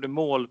Djurgården gjorde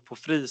mål på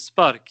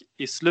frispark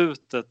i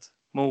slutet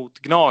mot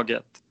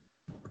Gnaget?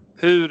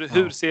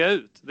 Hur ser jag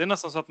ut? Det är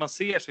nästan så att man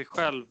ser sig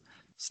själv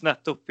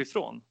snett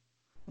uppifrån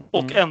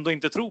och ändå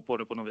inte tror på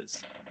det på något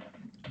vis.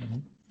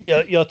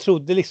 Jag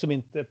trodde liksom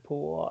inte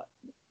på...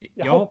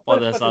 Jag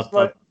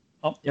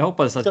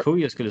hoppades att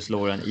Kujo skulle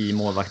slå den i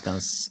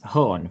målvaktens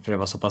hörn för det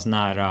var så pass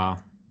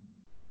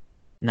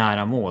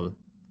nära mål.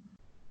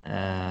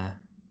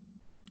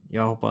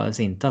 Jag hoppades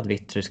inte att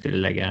Vittry skulle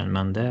lägga den,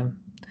 men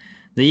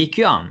det gick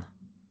ju an.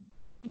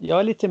 Jag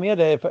är lite med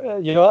dig.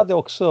 Jag hade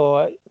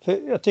också... För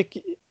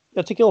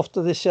jag tycker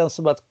ofta det känns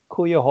som att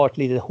Kujo har ett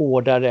lite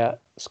hårdare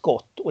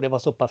skott och det var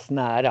så pass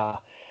nära.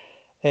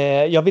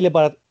 Jag ville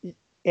bara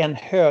en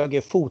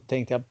högerfot,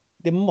 tänkte jag.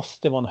 Det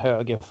måste vara en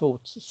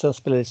högerfot. Sen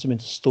spelar det liksom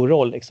inte så stor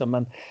roll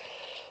liksom.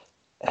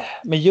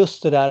 Men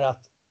just det där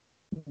att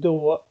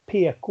då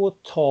PK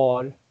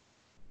tar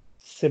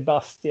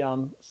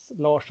Sebastian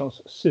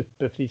Larssons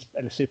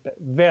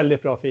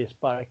väldigt bra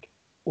frispark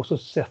och så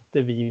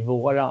sätter vi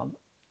våran.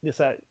 Det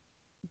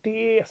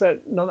är så här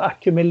någon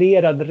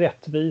ackumulerad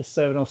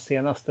rättvisa över de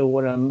senaste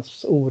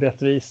årens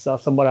orättvisa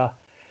som bara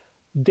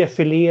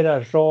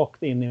defilerar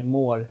rakt in i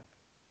mål.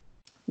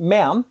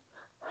 Men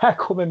här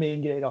kommer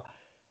min grej då.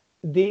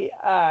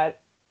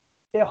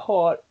 Jag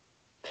har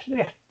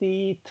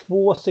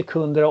 32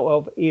 sekunder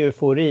av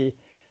eufori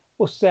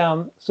och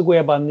sen så går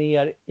jag bara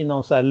ner i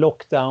någon så här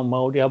lockdown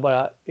mode. Jag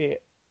bara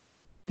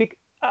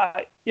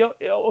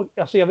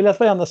jag vill att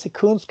varenda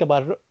sekund ska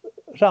bara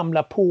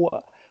ramla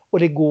på och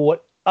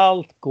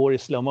allt går i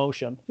slow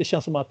motion. Det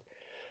känns som att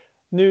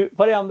nu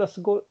varenda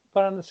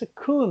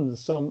sekund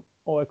som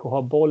AIK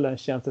har bollen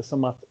känns det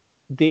som att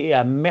det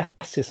är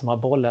Messi som har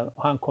bollen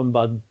och han kommer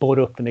bara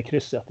borra upp den i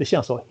krysset. Det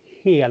känns så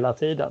hela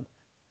tiden.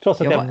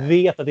 Trots att jag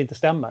vet att det inte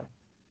stämmer.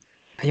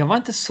 Jag var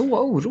inte så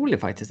orolig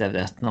faktiskt efter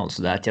 1-0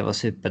 sådär att jag var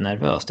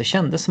supernervös. Det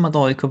kändes som att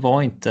AIK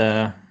var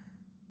inte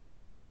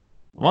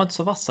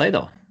så vassa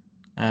idag.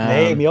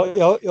 Nej, men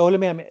jag håller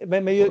med.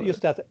 Men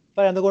just det att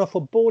varenda gång de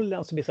får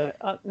bollen så blir det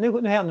så här,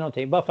 nu händer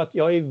någonting. Bara för att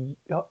jag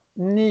har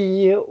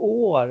 9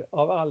 år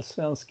av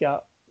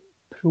allsvenska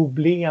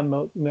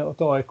problem med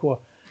AIK.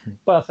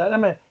 Bara så här, nej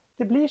men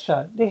det blir så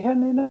här. Det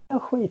händer en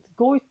skit.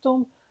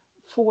 Goitom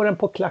får den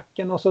på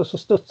klacken och så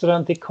studsar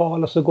den till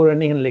Karl och så går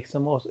den in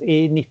liksom och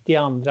i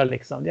 92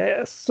 liksom.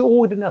 Jag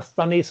såg det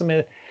nästan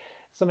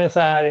som en så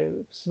här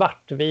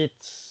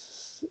svartvit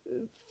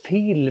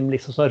film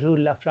liksom som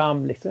rullar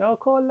fram liksom. Ja,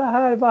 kolla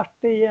här vart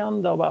det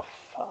igen då. Bara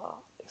fan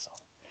liksom.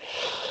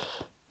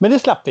 Men det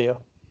slapp vi ju.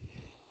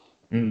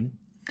 Mm.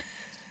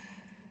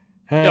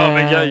 Ja,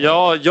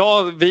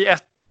 men vid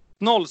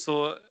 1-0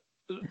 så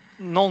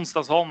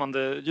någonstans har man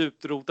det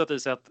djupt rotat i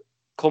sig att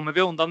kommer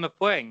vi undan med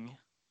poäng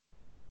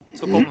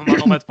så kommer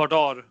man om ett par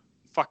dagar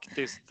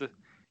faktiskt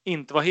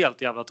inte vara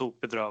helt jävla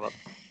tokbedrövad.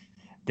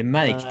 Det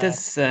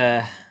märktes,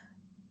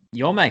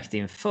 jag märkte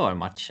inför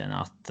matchen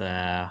att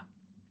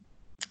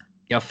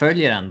jag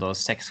följer ändå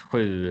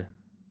 6-7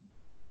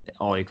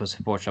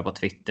 AIK-supportrar på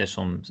Twitter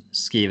som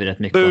skriver rätt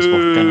mycket om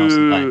sporten och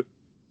sådär.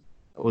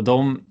 Och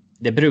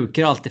det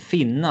brukar alltid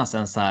finnas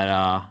en så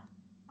här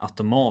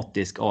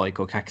automatisk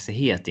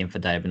AIK-kaxighet inför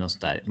derbyn och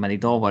sådär. Men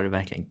idag var det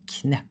verkligen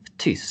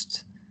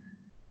knäpptyst.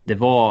 Det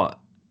var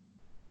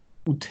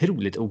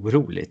otroligt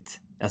oroligt.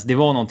 Alltså det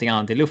var någonting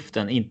annat i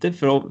luften. Inte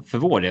för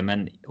vår del,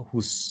 men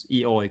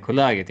i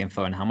AIK-läget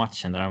inför den här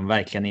matchen där de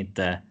verkligen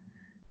inte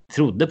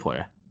trodde på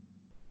det.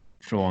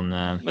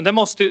 Men det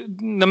måste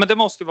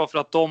ju vara för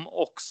att de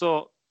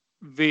också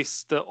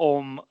visste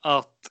om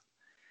att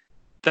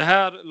det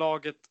här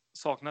laget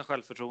saknar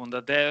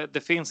självförtroende.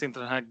 Det finns inte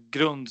den här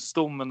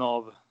grundstommen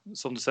av,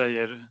 som du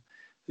säger,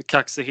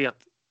 kaxighet.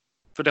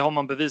 För det har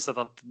man bevisat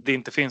att det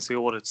inte finns i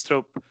årets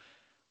trupp.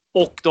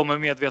 Och de är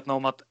medvetna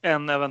om att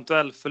en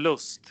eventuell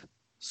förlust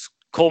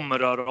kommer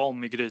röra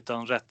om i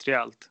grytan rätt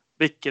rejält.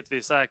 Vilket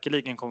vi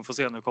säkerligen kommer få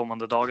se nu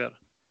kommande dagar.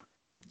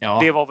 Ja,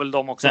 det var väl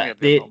de också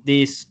medvetna om. Det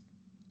är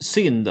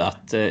synd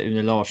att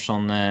Une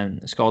Larsson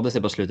skadade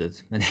sig på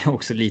slutet. Men det är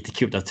också lite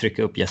kul att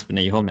trycka upp Jesper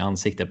Nyholm i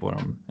ansiktet på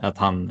dem. Att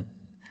han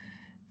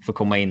får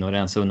komma in och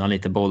rensa undan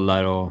lite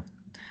bollar. Och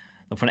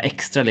de får en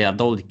extra lilla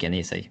dolken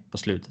i sig på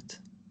slutet.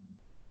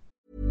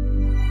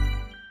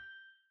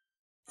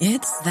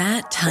 It's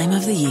that time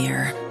of the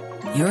year.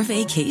 Your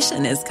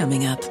vacation is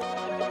coming up.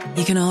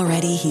 You can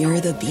already hear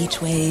the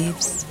beach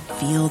waves,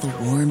 feel the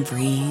warm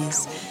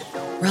breeze,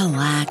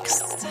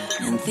 relax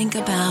and think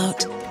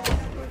about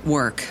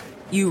work.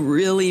 You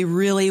really,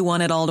 really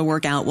want it all to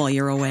work out while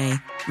you're away.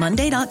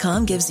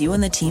 Monday.com gives you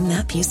and the team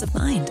that peace of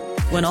mind.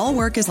 When all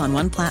work is on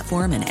one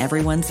platform and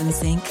everyone's in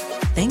sync,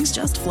 things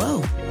just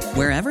flow.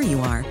 Wherever you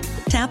are,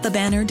 tap the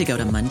banner to go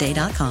to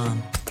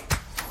Monday.com.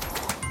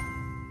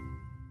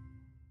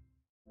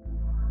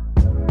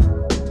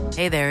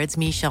 Hey there, it's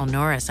Michelle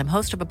Norris. I'm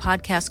host of a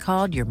podcast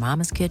called Your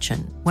Mama's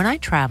Kitchen. When I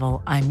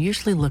travel, I'm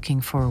usually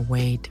looking for a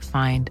way to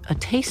find a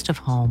taste of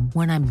home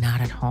when I'm not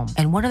at home.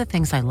 And one of the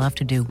things I love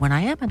to do when I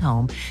am at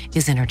home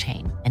is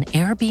entertain. And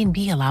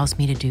Airbnb allows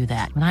me to do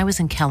that. When I was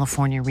in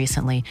California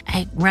recently,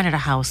 I rented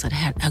a house that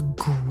had a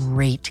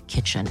great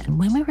kitchen. And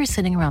when we were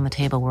sitting around the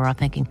table, we were all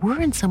thinking,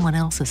 we're in someone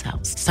else's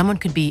house. Someone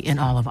could be in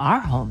all of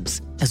our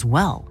homes as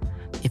well.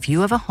 If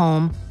you have a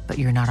home, but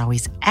you're not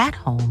always at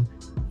home,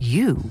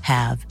 you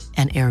have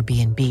an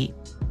Airbnb.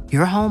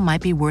 Your home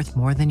might be worth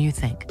more than you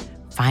think.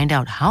 Find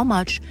out how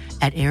much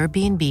at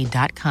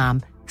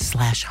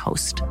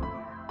airbnb.com/host.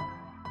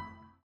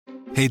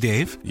 Hey,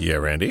 Dave. Yeah,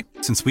 Randy.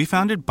 Since we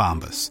founded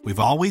Bombas, we've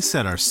always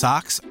said our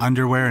socks,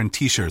 underwear, and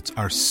T-shirts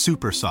are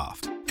super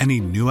soft. Any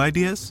new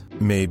ideas?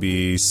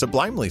 Maybe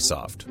sublimely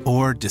soft.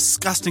 Or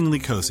disgustingly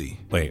cozy.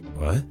 Wait,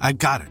 what? I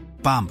got it.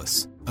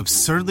 Bombas.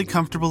 Absurdly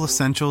comfortable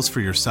essentials for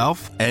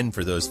yourself and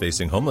for those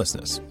facing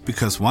homelessness.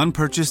 Because one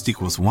purchased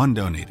equals one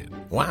donated.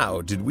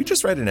 Wow, did we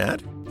just write an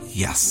ad?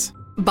 Yes.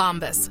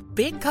 Bombas.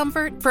 Big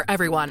comfort for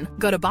everyone.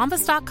 Go to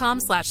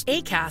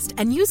bombas.com/ACAST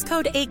and use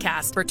code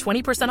ACAST for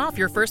 20% off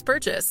your first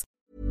purchase.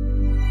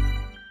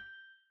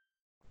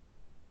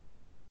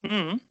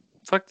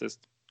 Faktiskt.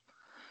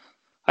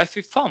 Nej,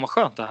 fy fan vad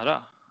skönt det här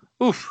är.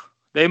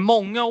 Det är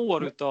många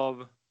år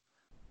utav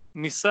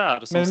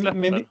misär som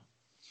släpper.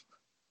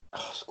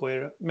 Skojar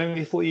du? Men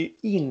vi får ju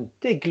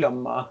inte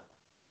glömma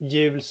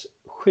Jules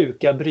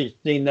sjuka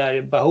brytning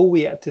när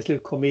Bahoui till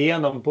slut kom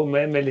igenom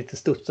med lite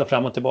studsa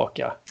fram och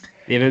tillbaka.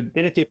 Det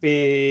är typ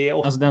i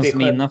 80. Alltså den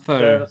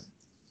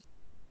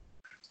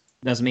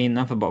som är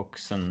innanför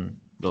boxen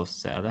då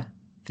säger det.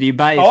 För det är ju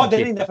Berg som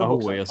tittar på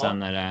Bahoui och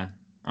sen är det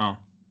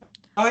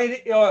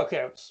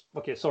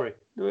okej, sorry.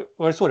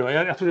 Var det så det var?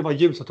 Jag tror det var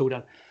Jules som tog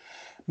den.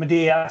 Men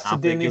det är alltså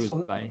den är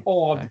som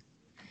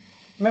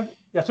Men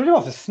jag tror det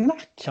var för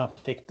snack han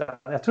fick den.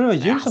 Jag tror det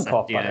var Jules som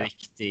kapade. Det är en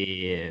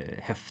riktig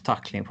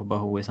höfttackling på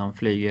Bahoui som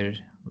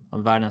flyger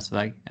av världens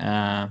väg.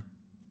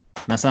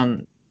 Men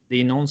sen, det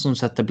är någon som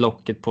sätter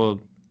blocket på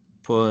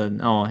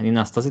i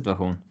nästa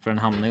situation. För den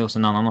hamnar ju hos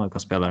en annan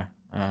AIK-spelare.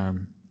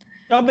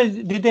 Ja,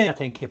 men det är det jag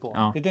tänker på.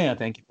 Ja. Det är det jag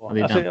tänker på.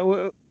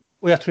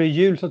 Och jag tror det är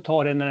Jules som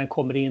tar den när den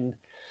kommer in.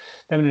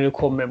 När den nu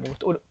kommer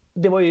emot. Och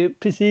det var ju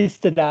precis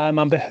det där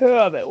man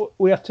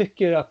behöver. Och jag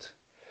tycker att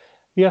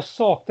vi har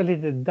saknat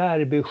lite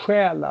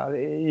derbysjälar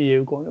i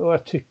Djurgården. Och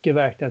jag tycker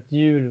verkligen att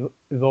Jules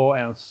var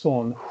en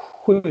sån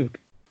sjuk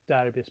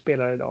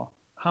derbyspelare idag.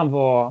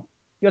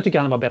 Jag tycker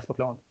han var bäst på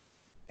plan.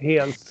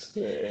 Helt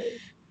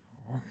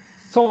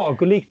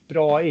sagolikt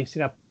bra i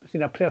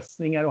sina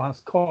pressningar och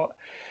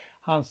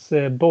hans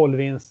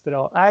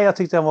bollvinster. Nej, jag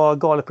tyckte han var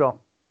galet bra.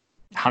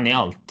 Han är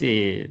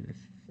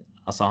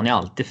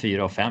alltid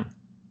 4 av 5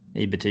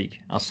 i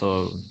betyg.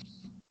 Alltså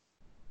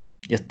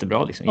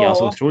jättebra liksom. Ja.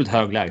 Alltså otroligt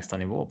hög lägsta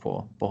nivå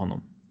på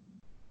honom.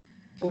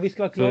 Och vi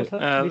ska vara glada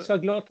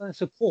att han är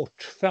så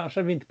kort. För annars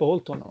hade vi inte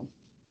behållit honom.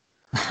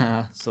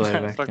 Så är det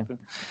verkligen.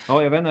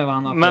 Ja, jag vet inte vad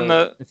han har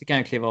för... Nu fick han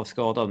ju kliva av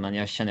skadad, men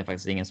jag känner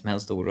faktiskt ingen som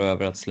helst oro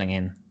över att slänga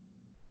in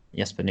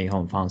Jesper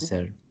Nyholm, för han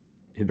ser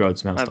hur bra ut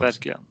som helst. Nej,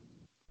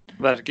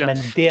 verkligen. Men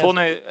det,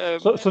 Tony,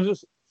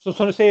 så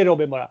som du säger,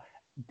 Robin, bara.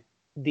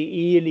 Det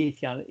är ju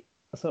lite grann...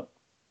 Alltså,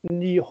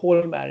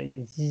 Nyholm är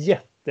en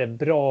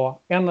jättebra...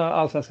 En av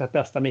allsvenskans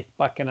bästa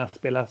mittbackarna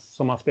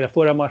som han spelade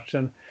förra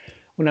matchen.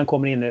 Och när han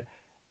kommer in nu.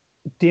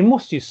 Det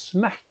måste ju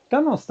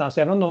smärta någonstans.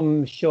 Även om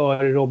de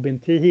kör Robin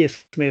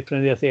Tihis med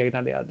från deras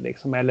egna led.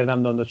 Liksom, eller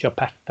om de kör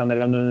Pertan.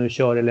 Eller om de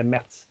kör eller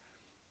Mets.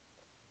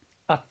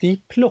 Att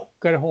vi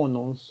plockar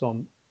honom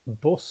som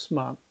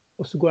bossman.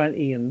 Och så går han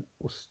in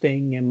och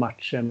stänger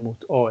matchen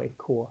mot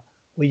AIK.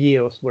 Och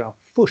ger oss vår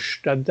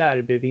första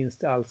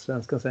derbyvinst i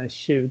allsvenskan sedan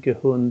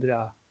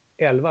 2011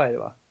 är det,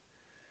 va?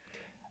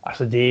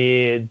 Alltså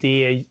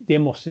det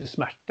måste ju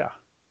smärta.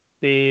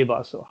 Det är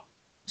bara så.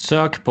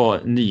 Sök på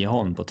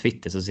Nyholm på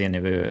Twitter så ser ni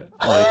hur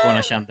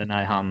AIK kände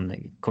när han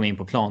kom in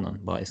på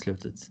planen bara i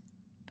slutet.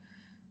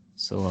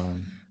 Så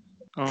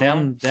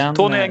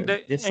Tony,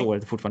 det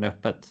såret är fortfarande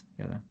öppet.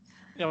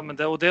 Ja, men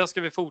det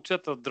ska vi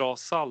fortsätta att dra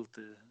salt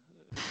i.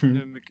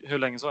 Hur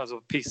länge så är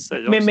så pissa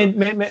i också.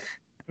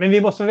 Men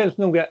vi måste vara väldigt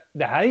noga.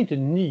 Det här är inte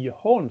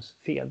Nyholms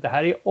fel. Det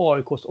här är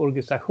AIKs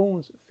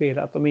organisations fel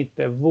att de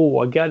inte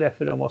vågade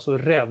för de var så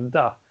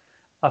rädda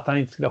att han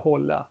inte skulle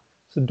hålla.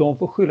 Så de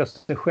får skylla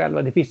sig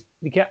själva.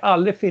 Det kan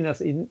aldrig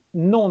finnas i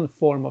någon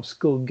form av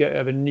skugga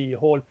över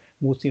Nyholm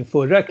mot sin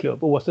förra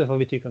klubb. Oavsett vad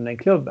vi tycker om den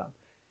klubben.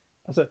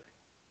 Alltså,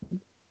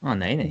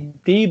 nej.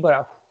 Det är ju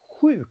bara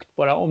sjukt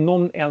bara om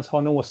någon ens har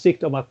en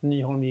åsikt om att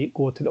Nyholm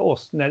går till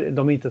oss när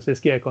de inte ska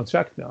skriva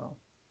kontrakt med honom.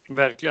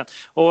 Verkligen.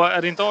 Och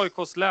är det inte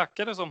AIKs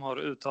läkare som har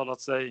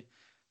uttalat sig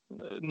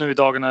nu i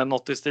dagarna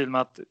något i stil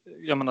med att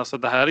alltså,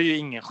 det här är ju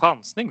ingen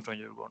chansning från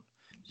Djurgården.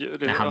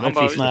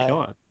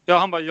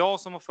 Han bara, jag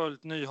som har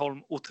följt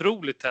Nyholm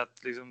otroligt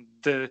tätt. Liksom,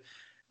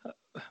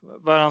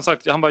 vad har han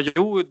sagt? Han bara,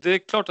 jo, det är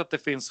klart att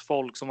det finns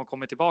folk som har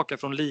kommit tillbaka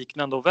från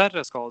liknande och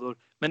värre skador.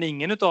 Men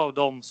ingen av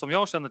dem som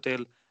jag känner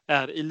till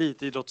är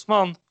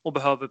elitidrottsman och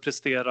behöver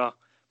prestera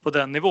på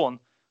den nivån.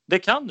 Det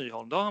kan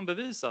Nyholm, det har han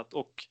bevisat.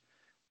 Och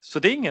så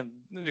det är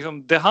ingen,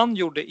 liksom, det han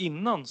gjorde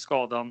innan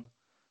skadan,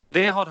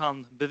 det har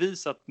han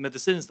bevisat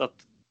medicinskt att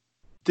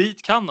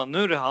dit kan han.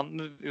 Nu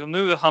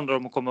handlar det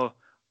om att komma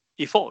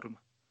i form.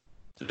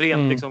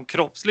 Rent liksom,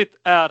 kroppsligt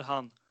är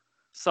han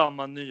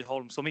samma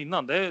Nyholm som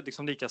innan. Det är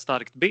liksom lika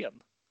starkt ben.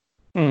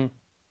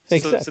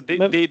 Exakt. Så det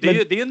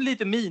är en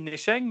lite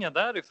minikänga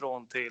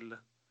därifrån till...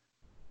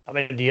 Ja,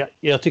 men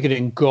jag tycker det är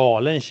en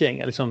galen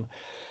känga. Liksom.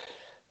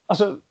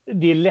 Alltså,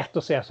 det är lätt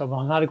att säga så om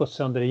han hade gått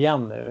sönder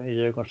igen nu i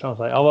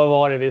Djurgården. Ja, vad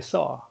var det vi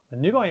sa?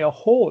 Men nu har jag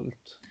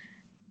hållit.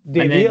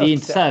 Men det är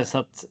inte så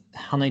att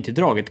han har inte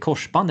dragit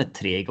korsbandet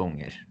 3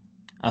 gånger.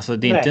 Alltså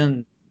det är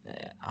inte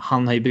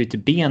han har ju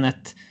brutit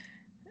benet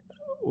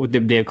och det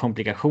blev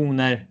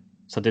komplikationer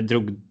så att det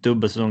drog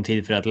dubbelt så lång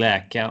tid för att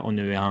läka och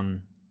nu är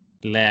han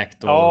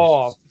läkt. Och...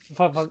 Ja,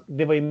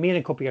 det var ju mer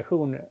en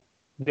komplikation.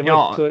 Det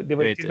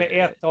var ju med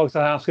ett tag så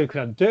att han skulle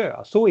kunna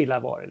dö. Så illa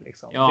var det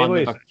liksom. Ja, det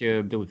var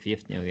ju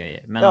blodförgiftning och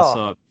grejer. Men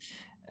alltså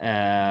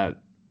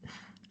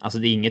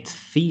det är inget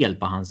fel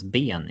på hans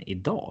ben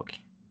idag.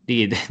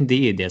 Det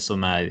är det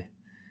som är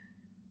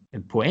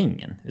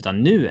poängen.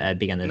 Utan nu är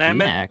benet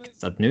läkt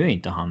så att nu är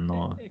inte han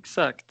någon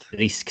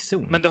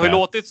riskzon. Men det har ju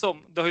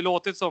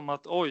låtit som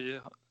att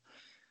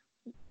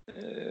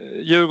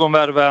Djurgården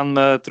värvar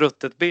en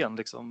truttet ben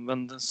liksom.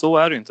 Men så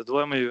är det inte. Då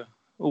är man ju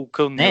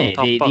okunnig och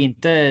tappad.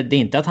 Det är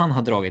inte att han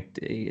har dragit,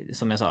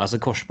 som jag sa, alltså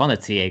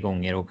korsbandet 3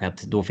 gånger och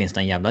att då finns det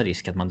en jävla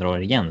risk att man drar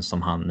igen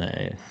som han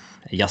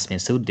Jasmin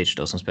Sudic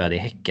då som spelade i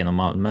Häcken och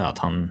Malmö, att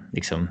han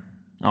liksom,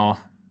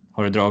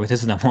 har du dragit det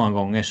sådär många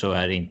gånger så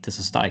är det inte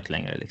så starkt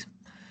längre liksom.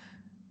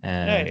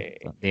 Nej.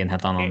 Det är en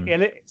helt annan...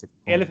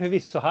 Eller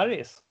förvisso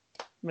Harris.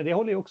 Men det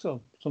håller ju också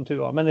som tur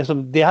var.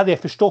 Men det hade jag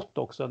förstått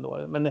också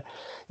ändå. Men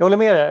jag håller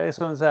med dig.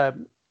 Som så här,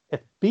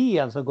 ett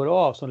ben som går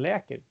av som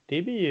läker.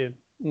 Det blir ju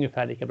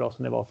ungefär lika bra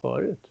som det var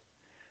förut.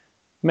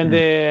 Men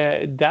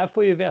där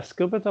får ju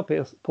Västgubben ta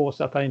på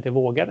sig att han inte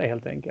vågade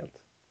helt enkelt.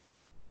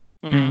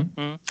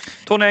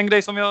 Tony, en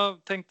grej som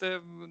jag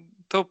tänkte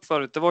ta upp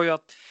förut. Det var ju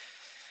att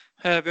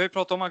vi har ju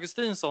pratat om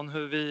Augustinsson,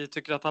 hur vi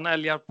tycker att han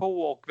älgar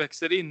på och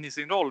växer in i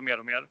sin roll mer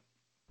och mer.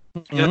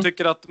 Jag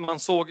tycker att man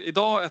såg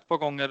idag ett par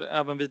gånger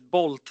även vid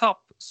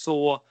bolltapp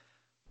så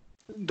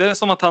det är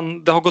som att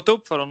det har gått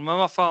upp för honom. Men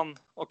vad fan,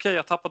 okej,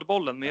 jag tappade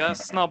bollen men jag är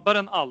snabbare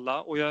än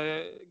alla och jag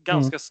är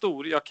ganska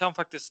stor. Jag kan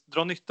faktiskt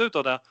dra nytta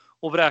av det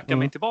och vräka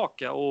mig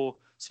tillbaka och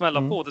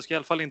smälla på. Det ska i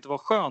alla fall inte vara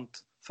skönt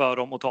för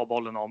dem att ta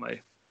bollen av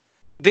mig.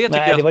 Det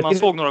tycker jag att man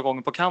såg några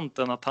gånger på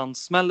kanten, att han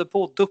smäller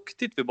på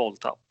duktigt vid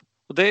bolltapp.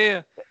 Och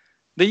det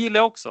gillar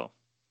jag också.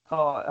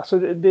 Ja, alltså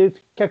det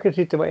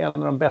kanske inte var en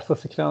av de bästa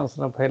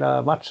sekvenserna på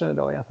hela matchen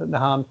idag egentligen.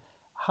 När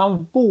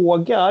han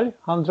vågar,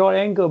 han drar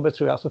en gubbe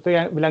tror jag, så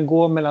vill han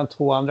gå mellan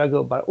 2 andra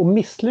gubbar och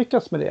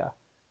misslyckas med det.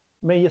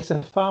 Men ger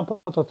sig fan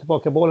på att ta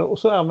tillbaka bollen och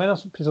så använder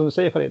han, precis som du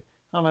säger Farid,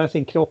 använder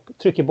sin kropp,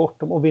 trycker bort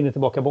dem och vinner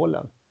tillbaka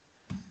bollen.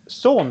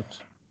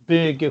 Sånt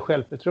bygger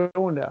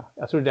självförtroende.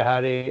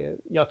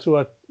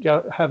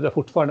 Jag hävdar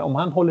fortfarande, om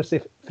han håller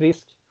sig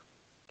frisk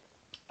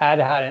är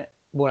det här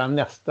vår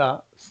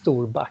nästa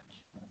storback.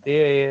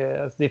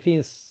 Det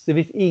finns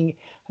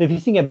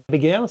inga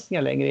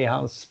begränsningar längre i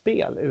hans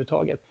spel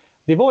överhuvudtaget.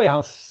 Det var i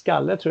hans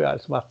skalle tror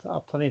jag, som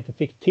att han inte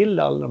fick till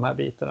alla de här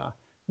bitarna.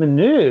 Men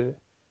nu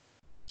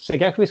så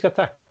kanske vi ska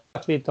tacka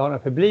att vi inte har någon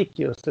publik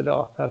just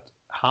idag, för att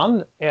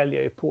han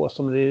älgar ju på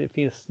som det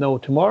finns no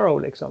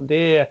tomorrow liksom.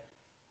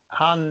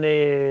 Han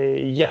är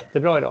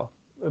jättebra idag.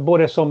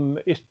 Både som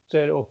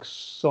ytter och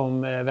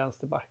som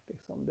vänsterback.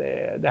 Liksom.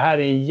 Det här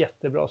är en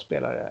jättebra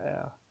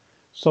spelare.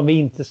 Som vi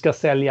inte ska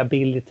sälja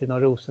billigt till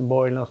någon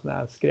Rosenborg eller någon sån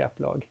här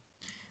skräplag.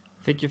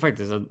 Fick ju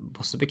faktiskt,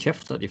 Bosse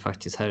bekräftade ju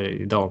faktiskt här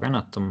i dagarna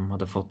att de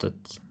hade fått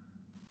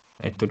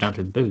ett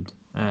ordentligt bud.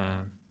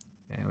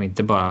 Och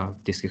inte bara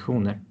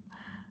diskussioner.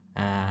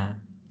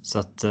 Så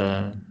att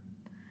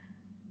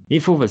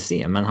vi får väl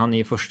se. Men han är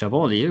ju första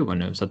val i Djurgården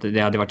nu. Så att det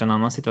hade varit en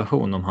annan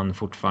situation om han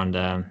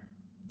fortfarande...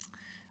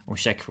 Och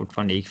Check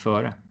fortfarande gick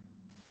före.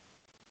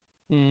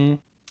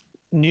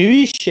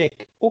 Nu är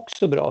Check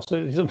också bra. Så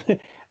liksom,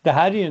 det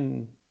här är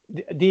ju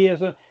det är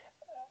alltså,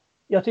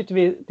 jag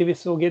tyckte det vi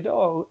såg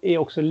idag är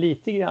också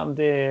lite grann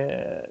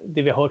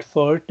det vi har hört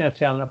förut när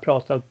tränarna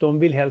pratar att de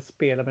vill helst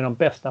spela med de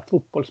bästa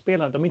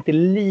fotbollsspelarna. De är inte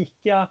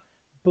lika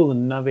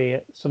bundna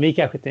som vi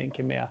kanske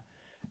tänker med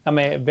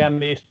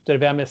vem är ytter,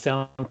 vem är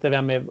center,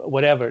 vem är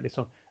whatever.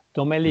 Liksom.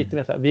 De är lite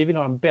mer så här, vi vill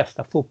ha de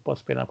bästa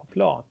fotbollsspelarna på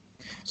plan.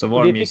 Så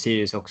var de ju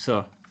Sirius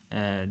också. Det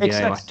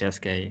har ju varit det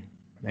ska i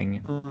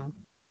länge.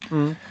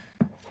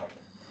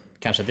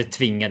 Kanske att det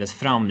tvingades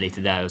fram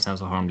lite där och sen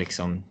så har de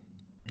liksom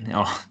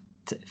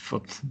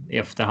fått i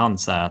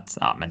efterhand så här att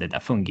men det där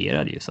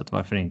fungerade ju så att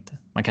varför inte?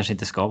 Man kanske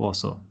inte ska vara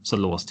så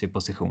låst vid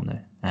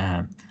positioner.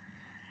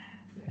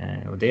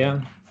 Och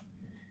det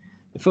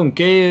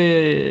funkar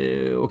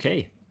ju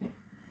okej.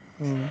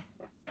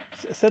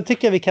 Sen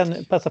tycker jag vi kan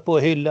passa på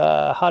att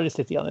hylla Harris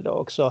lite grann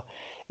idag också.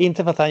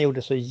 Inte för att han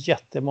gjorde så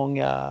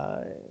jättemånga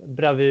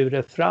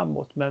bravurer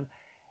framåt, men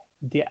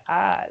det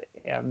är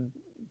en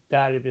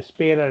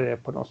derbyspelare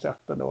på något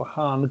sätt. Och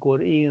han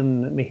går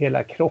in med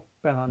hela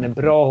kroppen. Han är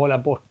bra att hålla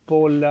bort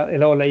bollen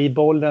eller hålla i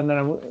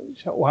bollen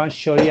och han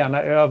kör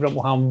gärna över dem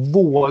och han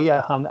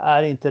vågar. Han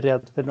är inte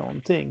rädd för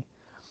någonting.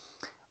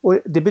 Och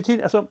det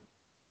betyder alltså.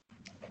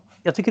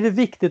 Jag tycker det är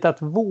viktigt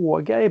att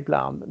våga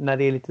ibland när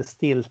det är lite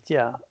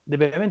stiltja. Det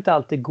behöver inte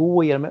alltid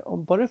gå igenom. Men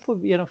om bara du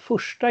får igenom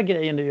första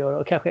grejen du gör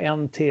och kanske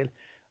en till.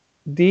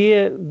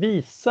 Det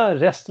visar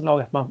resten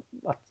av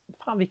att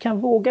fan, vi kan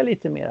våga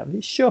lite mer.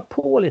 Vi kör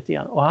på lite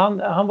grann. Och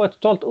han var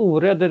totalt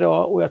orädd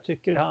idag och jag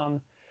tycker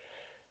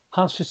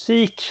hans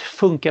fysik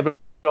funkar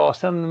bra.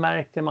 Sen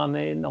märkte man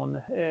i någon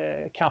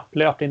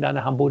kapplöpning där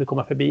när han borde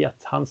komma förbi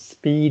att hans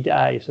speed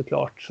är ju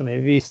såklart som vi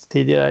visste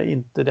tidigare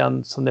inte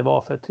den som det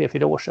var för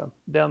 3-4 år sedan.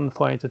 Den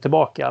får jag inte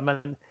tillbaka,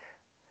 men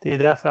det är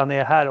därför han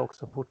är här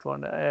också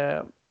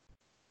fortfarande.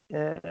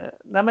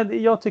 Nej,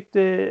 men jag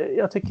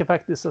tycker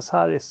faktiskt att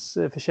Harris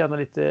förtjänar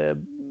lite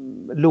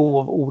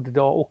lovord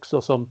idag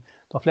också som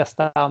de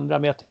flesta andra,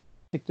 men jag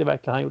tyckte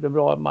verkligen han gjorde en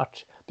bra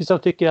match. Precis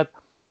jag tycker att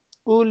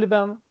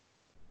Ulven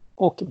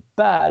och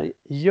Berg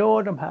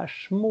gör de här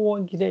små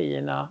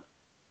grejerna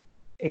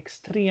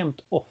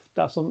extremt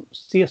ofta som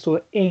ser så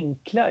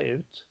enkla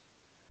ut.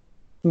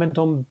 Men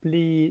de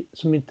blir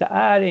som inte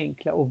är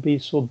enkla och blir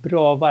så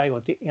bra varje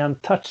gång. Det är en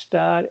touch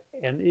där,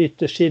 en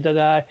yttersida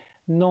där,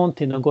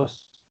 någonting de går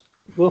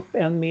upp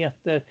 1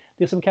 meter.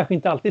 Det som kanske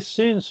inte alltid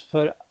syns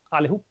för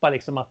allihopa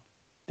liksom, att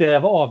det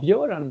var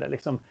avgörande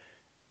liksom.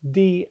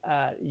 Det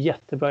är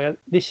jättebra.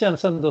 Det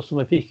känns ändå som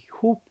att vi fick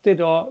ihop det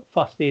idag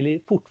fast vi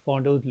är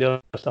fortfarande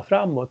uddlösa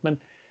framåt. Men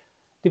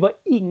det var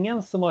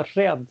ingen som var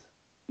rädd.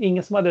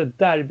 Ingen som hade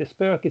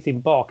derbyspök i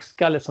sin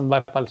bakskalle som i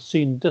varje fall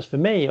syntes för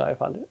mig i varje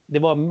fall. Det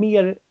var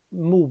mer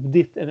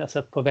modigt än jag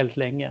sett på väldigt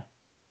länge.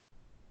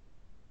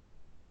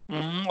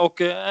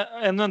 Och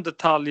ännu en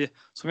detalj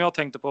som jag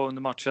tänkte på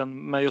under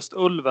matchen med just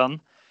Ulven.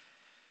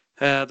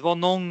 Det var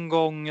någon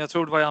gång, jag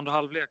tror det var i andra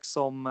halvlek,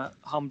 som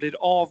han blir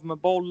av med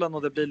bollen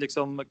och det blir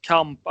liksom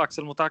kamp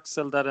axel mot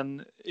axel där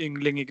en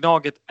yngling i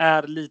Gnaget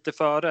är lite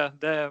före.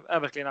 Det är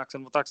verkligen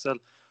axel mot axel.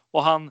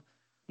 Och han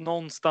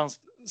någonstans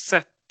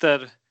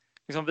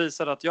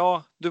visar att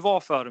ja, du var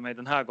före mig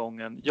den här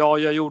gången. Ja,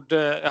 jag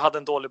hade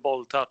en dålig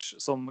bolltouch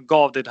som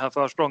gav dig det här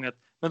försprånget.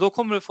 Men då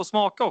kommer du få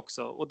smaka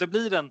också. Och det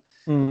blir en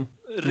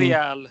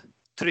rejäl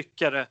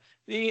tryckare.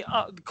 Det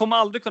kommer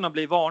aldrig kunna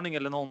bli varning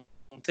eller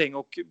någonting.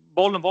 Och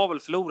bollen var väl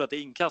förlorad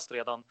i inkast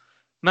redan.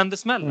 Men det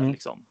smäller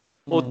liksom.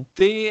 Och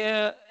det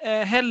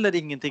är heller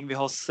ingenting vi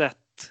har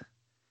sett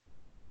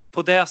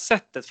på det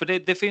sättet. För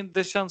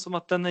det känns som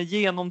att den är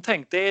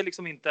genomtänkt. Det är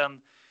liksom inte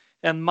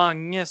en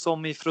Mange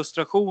som i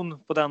frustration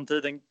på den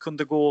tiden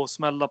kunde gå och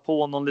smälla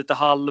på någon lite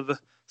halv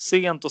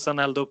sent och sen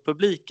elda upp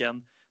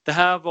publiken. Det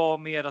här var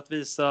mer att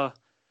visa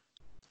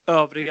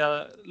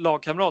övriga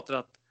lagkamrater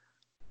att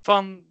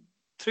fan,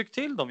 tryck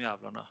till de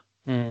jävlarna.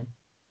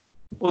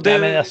 Och det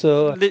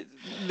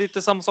är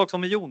lite samma sak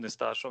som med Jonis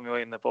där som vi var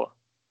inne på.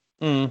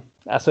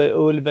 Alltså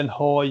Ulven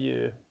har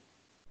ju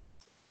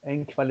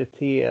en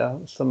kvalitet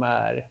som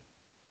är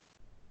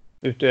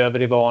utöver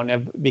det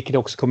vanliga, vilket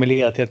också kommer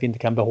leda till att vi inte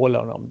kan behålla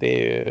honom.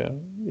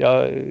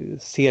 Jag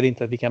ser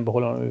inte att vi kan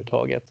behålla honom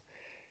överhuvudtaget.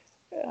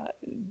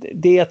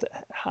 Det är att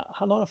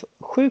han har en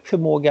sjuk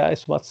förmåga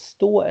som att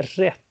stå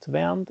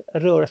rättvänd,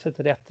 röra sig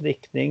i rätt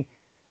riktning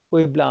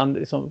och ibland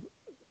liksom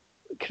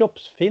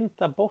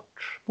kroppsfinta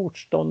bort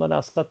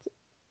motståndarna, så att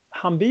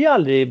han blir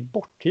aldrig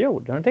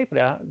bortgjord. Har du tänkt på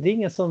det? Det är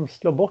ingen som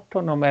slår bort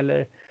honom,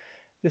 eller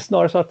det är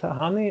snarare så att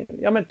han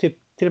är, typ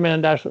till och med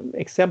den där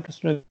exemplet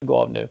som du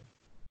gav nu.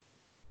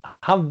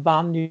 Han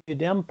vann ju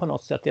den på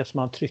något sätt eftersom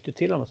han tryckte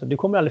till honom. Så du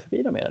kommer aldrig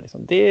förbi dem mer.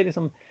 Liksom. Det är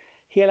liksom,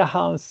 hela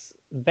hans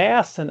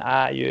väsen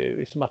är ju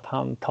liksom att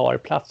han tar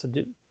plats.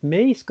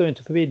 Mig ska du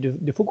inte förbi.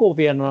 Du får gå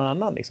via någon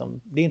annan.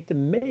 Liksom. Det är inte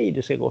mig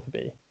du ska gå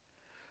förbi.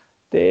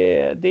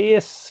 Det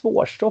är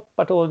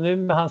svårstoppat, och nu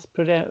med hans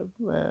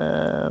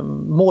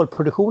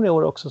målproduktion i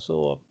år också,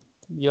 så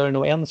gör det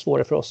nog än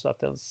svårare för oss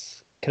att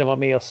ens kunna vara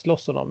med och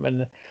slåss om dem.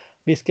 Men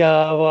vi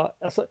ska vara...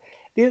 Alltså,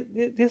 det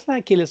är sån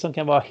här kille som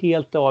kan vara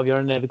helt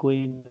avgörande när vi går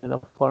in i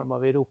någon form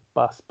av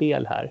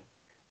Europaspel här.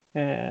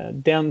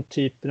 Den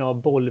typen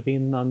av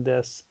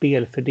bollvinnande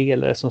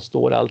spelfördelare som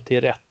står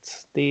alltid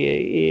rätt.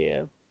 Det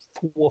är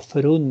få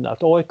förunnat.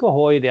 AIK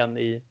har ju den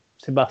i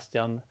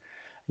Sebastian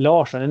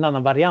Larsson, en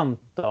annan variant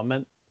då,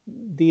 men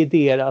det är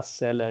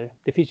deras, eller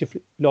det finns ju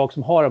lag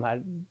som har de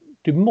här.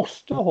 Du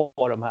måste ha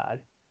de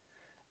här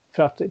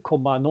för att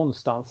komma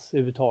någonstans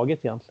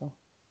överhuvudtaget egentligen.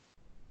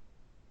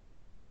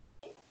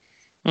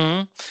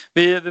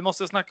 Vi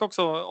måste snacka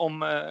också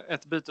om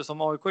ett byte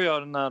som AIK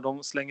gör när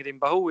de slänger in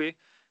Bahoui.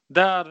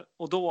 Där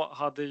och då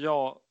hade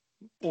jag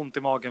ont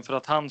i magen, för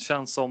att han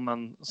känns som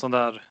en sån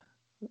där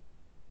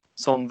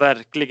som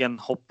verkligen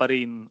hoppar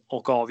in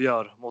och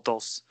avgör mot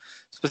oss.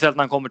 Speciellt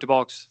när han kommer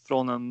tillbaks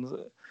från en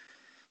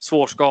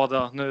svår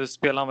skada. Nu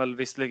spelar han väl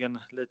visserligen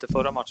lite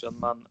förra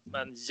matchen,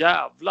 men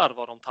jävlar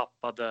vad de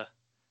tappade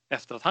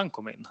efter att han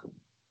kom in.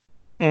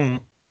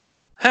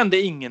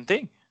 Hände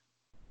ingenting.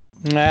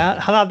 Nej,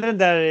 han hade den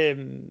där...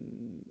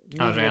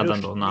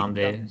 redan då när han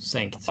blev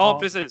sänkt. Ja,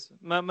 precis.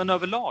 Men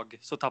överlag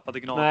så tappade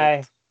Gnaget.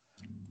 Nej.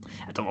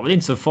 De var väl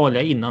inte så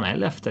farliga innan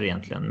eller efter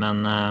egentligen.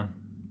 Men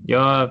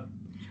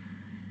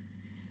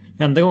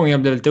enda gången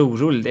jag blev lite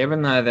orolig, det är väl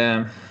när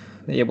det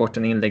ger bort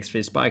en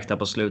inläggsfri spark där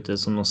på slutet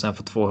som de sen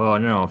får 2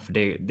 hörnor av. För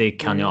det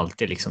kan ju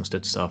alltid liksom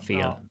studsa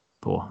fel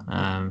på.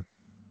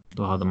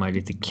 Då hade man ju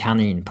lite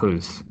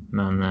kaninpuls.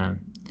 Men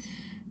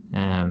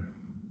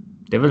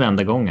det är väl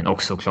enda gången.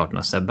 Och såklart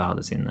när Sebbe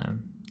hade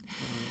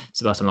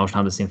Sebastian Larsson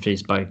hade sin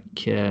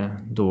frispark,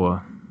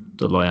 då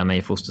la jag mig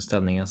i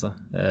fosterställning alltså.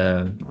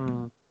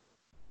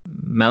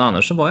 Men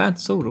annars så var jag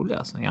inte så orolig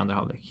alltså, i andra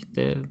halvlek.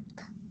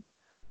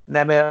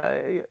 Nej, men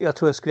jag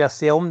tror jag skulle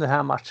se om den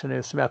här matchen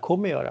nu, som jag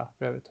kommer göra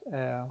för övrigt.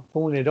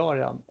 Hon idag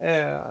redan.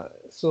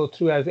 Så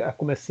tror jag att jag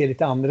kommer se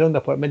lite annorlunda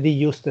på det. Men det är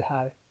just det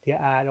här. Det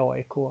är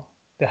AIK.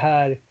 Det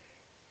här...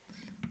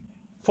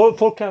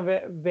 Folk kan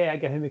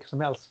väga hur mycket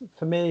som helst.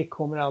 För mig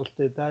kommer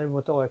alltid,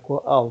 däremot AIK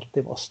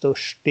alltid vara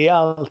störst. Det är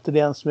alltid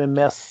den som är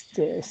mest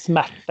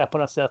smärta på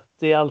något sätt.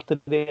 Det är alltid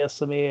det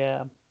som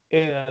är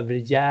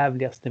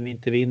överjävligast när vi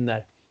inte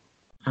vinner.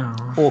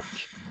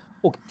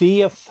 Och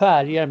det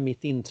färgar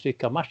mitt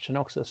intryck av matchen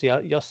också. Så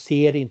jag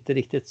ser inte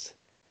riktigt,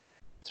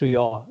 tror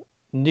jag,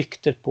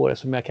 nyktert på det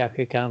som jag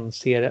kanske kan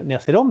se när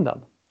jag ser om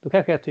den. Då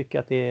kanske jag tycker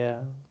att det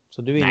är...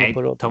 Så du är inne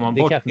på det. Tar man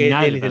bort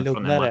nerven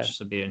från en match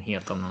så blir det en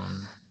helt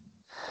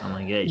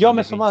annan grej. Ja,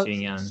 men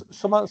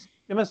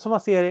som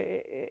man ser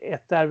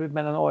ett derby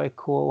mellan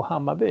AIK och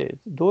Hammarby,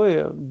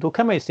 då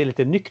kan man ju se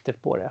lite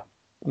nyktert på det.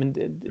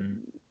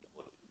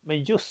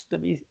 Men just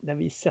när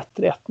vi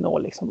sätter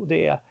 1-0 liksom, och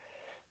det är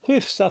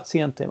hyfsat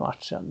sent i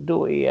matchen,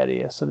 då är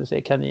det, som du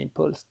säger,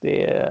 kaninpuls.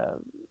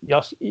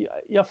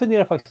 Jag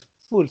funderar faktiskt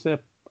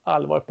fullständigt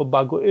allvar på att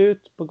bara gå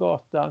ut på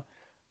gatan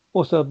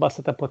och så bara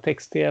sätta på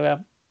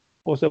text-tv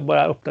och så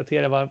bara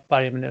uppdatera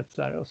varje minut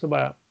där, och så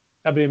bara,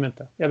 jag bryr mig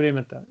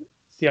inte.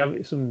 Så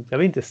jag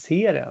vill inte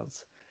se det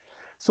ens.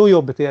 Så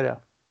jobbigt är det.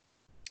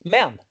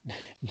 Men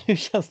nu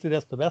känns det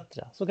desto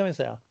bättre. Så kan vi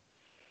säga.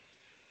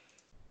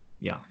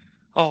 Ja.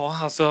 Ja,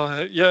 alltså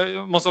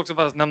jag måste också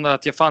bara nämna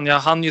att jag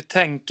hann ju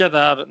tänka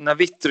där när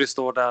Vittry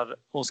står där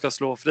och ska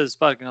slå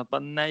frisparken att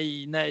bara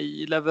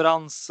nej,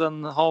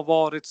 leveransen har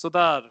varit så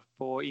där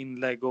på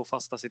inlägg och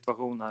fasta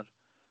situationer.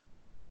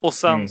 Och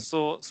sen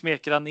så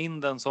smeker han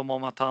in den som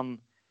om att han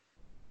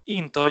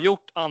inte har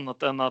gjort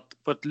annat än att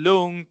på ett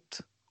lugnt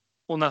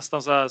och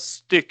nästan så här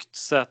styggt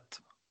sätt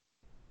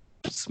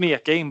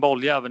smeka in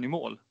bolljäveln i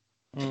mål.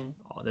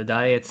 Ja, det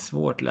där är ett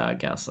svårt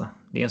läge alltså.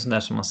 Det är en sån där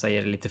som man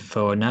säger lite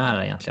för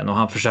nära egentligen. Och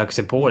han försöker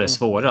sig på det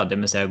svåra, det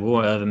vill säga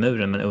gå över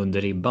muren men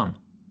under ribban.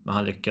 Men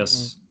han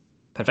lyckas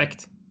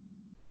perfekt.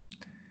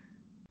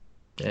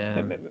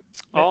 Det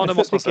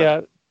måste man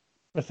säga.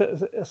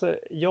 Alltså,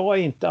 jag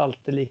är inte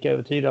alltid lika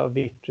övertygad av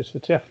Vittrys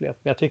förträfflighet.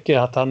 Men jag tycker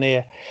att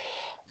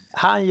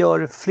han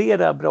gör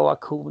flera bra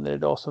aktioner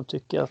idag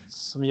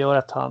som gör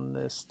att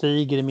han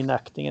stiger i min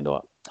aktning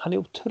idag. Han är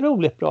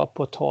otroligt bra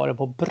på att ta det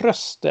på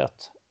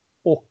bröstet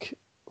och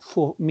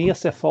få med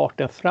sig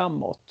farten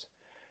framåt.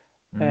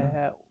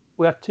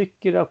 Och jag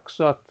tycker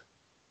också att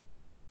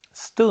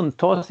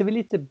stundtals är vi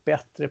lite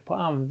bättre på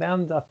att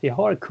använda att vi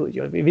har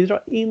Kudjo. Vi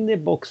drar in i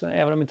boxen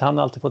även om inte han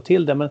alltid får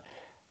till det. Men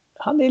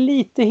han är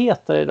lite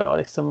hetare idag.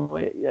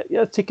 Liksom.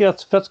 Jag tycker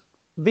att för att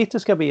Victor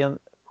ska bli en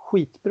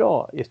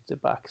skitbra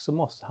ytterback så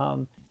måste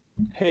han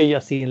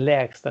höja sin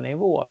lägsta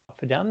nivå.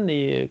 För den är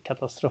ju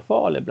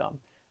katastrofal ibland.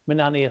 Men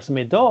när han är som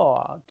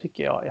idag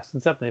tycker jag ska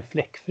inte säga att han är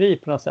fläckfri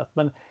på något sätt.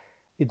 Men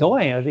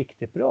idag är han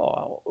riktigt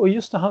bra. Och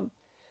just när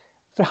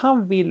för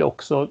han vill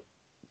också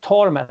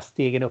ta de här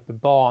stegen upp i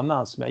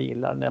banan som jag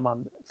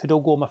gillar. För då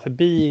går man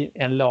förbi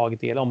en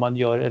lagdel om man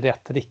gör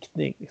rätt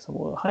riktning. Liksom.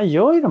 Och han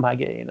gör ju de här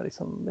grejerna.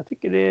 Liksom. Jag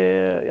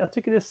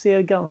tycker det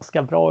ser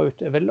ganska bra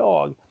ut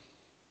överlag.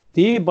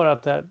 Det är ju bara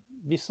att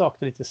vi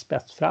saknar lite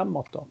spets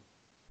framåt då.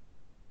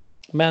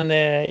 Men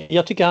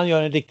jag tycker han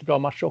gör en riktigt bra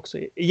match också.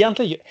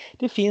 Egentligen,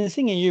 det finns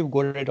ingen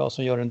Djurgårdare idag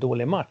som gör en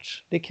dålig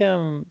match. Det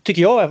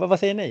tycker jag. Vad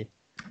säger ni?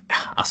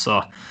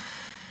 Alltså,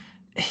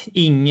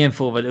 ingen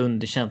får väl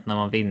underkänt när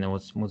man vinner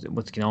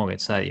mot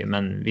Gnaget, så är det ju.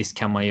 Men visst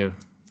kan man ju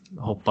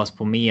hoppas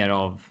på mer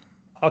av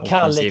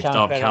offensivt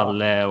av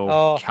Kalle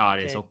och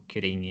Karis och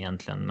Kring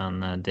egentligen.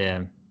 Men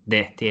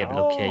det är väl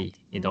okej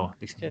idag.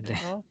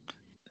 Liksom.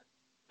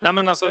 Nej,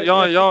 men alltså,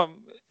 jag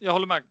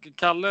håller med.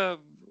 Kalle,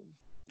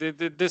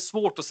 det är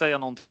svårt att säga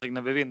någonting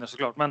när vi vinner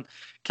såklart. Men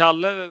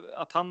Kalle,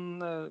 att han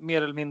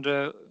mer eller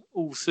mindre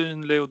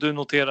osynlig och du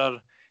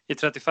noterar i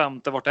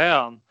 35, vart är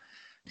han?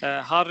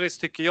 Harris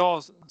tycker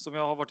jag, som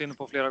jag har varit inne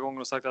på flera gånger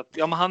och sagt att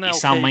men han är okej.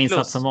 Samma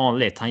insats som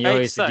vanligt. Han gör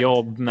ju sitt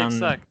jobb, men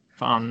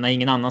fan, när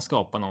ingen annan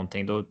skapar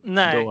någonting då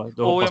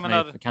hoppas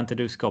man, kan inte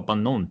du skapa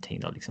någonting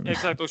då liksom.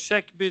 Exakt, och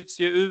Check byts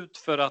ju ut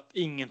för att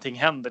ingenting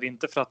händer,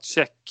 inte för att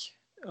Check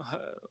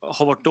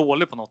har varit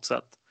dålig på något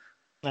sätt.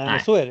 Nej. Men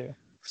så är det ju.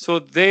 Så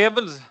det är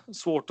väl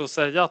svårt att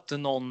säga att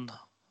någon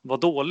var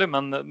dålig,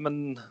 men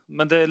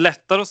det är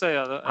lättare att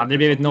säga. Hade det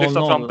blivit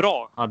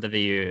 0-0 hade vi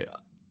ju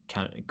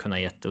kunnat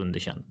gett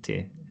underkänt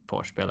till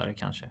parspelare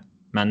kanske.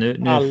 Men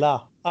nu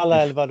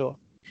alla 11 då.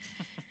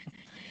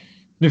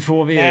 Nu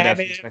får vi ju det där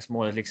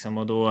frisparksmålet liksom,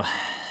 och då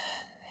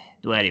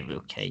är det väl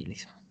okej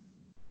liksom.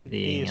 Det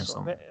är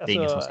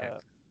ingen som ska.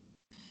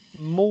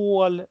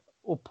 Mål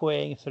och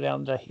poäng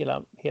förändrar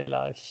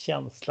hela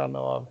känslan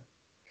av.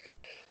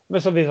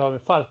 Men som vi sa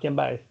med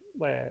Falkenberg,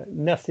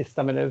 näst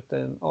sista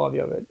minuten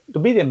avgör. Då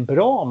blir det en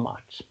bra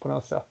match på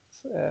något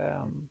sätt.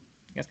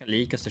 Ganska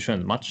lik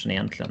Östersund-matchen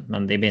egentligen,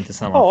 men det blir inte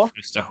samma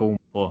frustration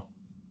på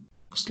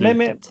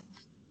slutet.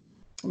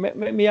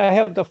 Men jag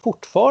hävdar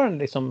fortfarande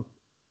liksom,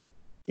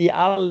 i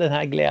all den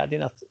här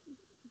glädjen att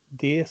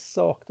det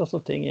saknas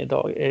någonting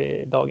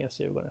i dagens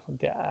Djurgården.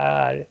 Det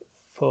är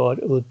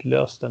för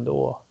uddlöst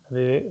ändå.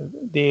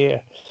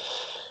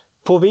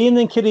 Får vi in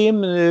en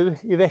Krim nu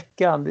i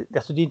veckan,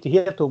 alltså det är inte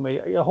helt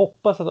omöjligt. Jag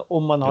hoppas att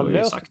om man har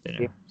löst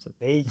det.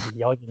 Nej,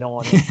 jag har ingen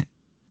aning.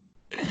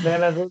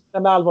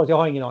 Men allvarligt, jag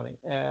har ingen aning.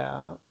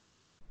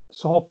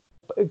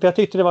 Jag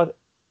tyckte det var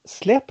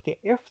släpp det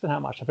efter den här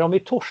matchen. För om vi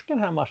torskar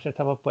den här matchen och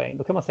tappar poäng,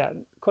 då kan man säga,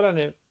 kolla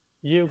nu,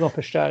 Djurgården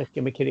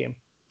förstärker med Krim.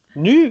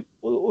 Nu,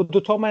 och då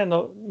tar man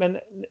ändå, men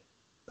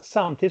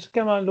samtidigt så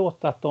kan man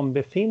låta att de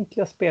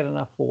befintliga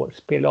spelarna får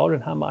spela av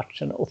den här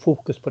matchen och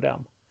fokus på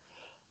dem.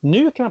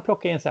 Nu kan man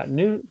plocka in så här,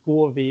 nu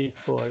går vi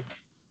för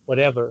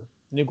whatever.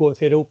 Nu går vi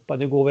för Europa,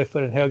 nu går vi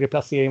för en högre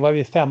placering. Vad är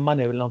vi, 5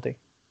 nu eller någonting?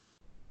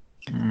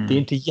 Det är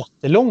inte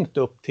jättelångt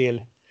upp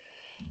till.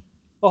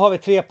 Vad har vi,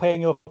 3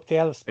 poäng upp till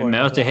Elfsborg? Vi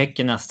möter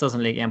Häcken nästa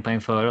som ligger 1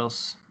 poäng före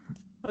oss.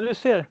 Ja, du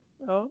ser.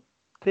 Ja,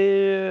 det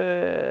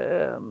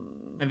är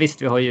Men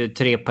visst, vi har ju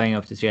 3 poäng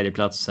upp till 3:e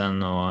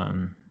platsen och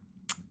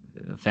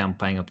 5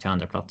 poäng upp till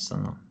 2:a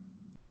platsen.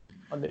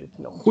 Ja, det är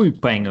lite långt. 7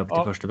 poäng upp till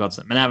 1:a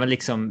platsen. Men även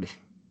liksom,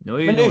 nu är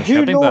ju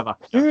Norrköping börjat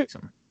vackra.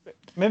 Liksom.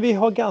 Men vi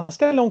har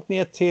ganska långt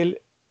ner till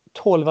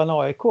 12:an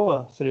AIK,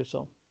 ser det ut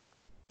som.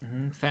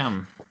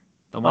 5.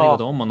 De har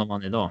gjort om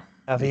honom idag.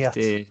 Jag vet.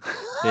 Det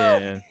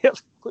är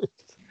helt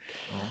sjukt.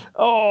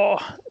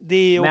 Det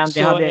är också...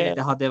 Men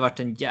det hade varit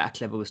en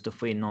jäkla boost att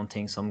få in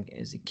någonting som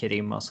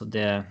Kerim. Alltså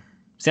det...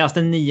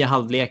 Senaste 9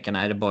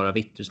 halvlekarna är det bara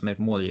Victor som är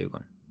på mål i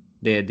Djurgården.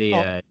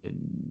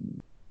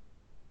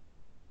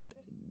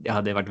 Det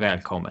hade varit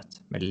välkommet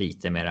med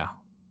lite mera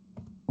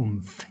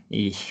umf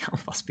i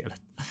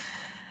anfallsspelet.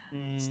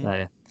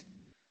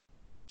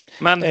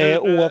 Men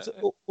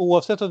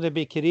oavsett om det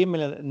blir Kerim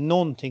eller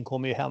någonting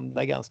kommer ju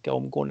hända ganska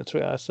omgående,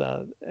 tror jag.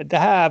 Så det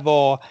här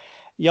var,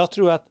 jag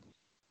tror att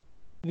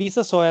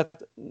vissa sa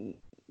att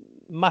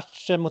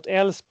matchen mot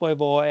Elfsborg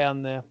var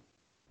en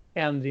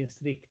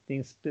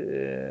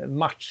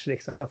ändringsriktningsmatch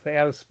liksom, för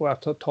Elfsborg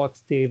att ta ett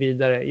steg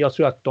vidare. Jag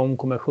tror att de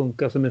kommer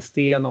sjunka som en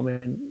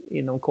sten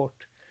inom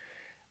kort.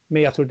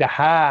 Men jag tror det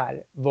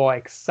här var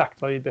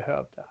exakt vad vi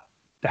behövde.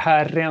 Det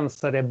här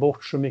rensade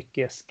bort så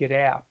mycket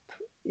skräp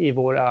i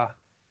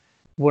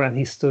våran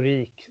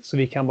historik, så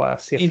vi kan bara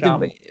se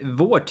fram.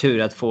 Vår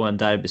tur att få en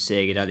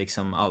derbyseger där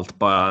liksom allt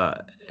bara,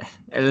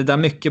 eller där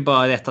mycket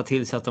bara rättar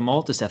till sig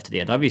automatiskt efter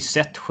det. Det har vi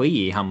sett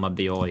ske i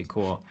Hammarby och AIK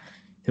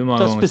hur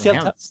många gånger som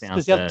helst.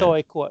 Speciellt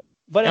AIK.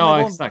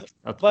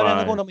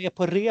 varenda gång de är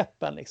på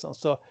repen liksom,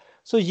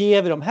 så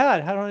ger vi dem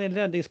här har ni en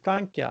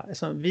räddningsplanka.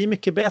 Alltså, vi är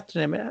mycket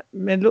bättre,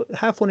 men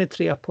här får ni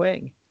 3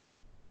 poäng.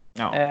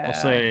 Ja, och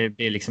så blir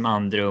det liksom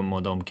andrum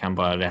och de kan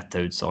bara rätta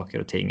ut saker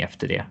och ting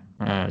efter det.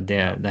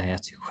 Det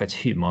har skett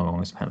hur många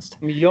gånger som helst.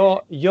 Men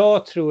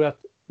jag tror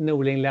att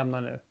Norling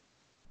lämnar nu.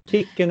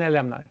 Kicken eller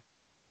lämnar.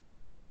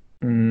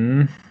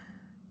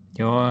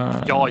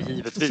 Ja,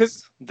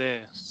 givetvis.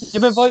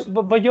 Men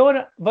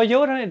vad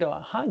gör han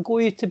idag? Han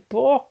går ju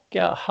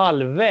tillbaka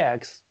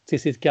halvvägs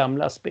till sitt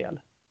gamla spel.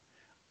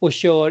 Och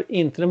kör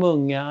inte de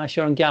unga, han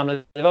kör de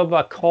gamla. Det var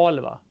bara Karl,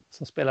 va?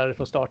 Som spelade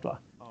från start, va?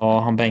 Ja,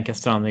 han bänkade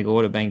Strand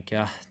igår och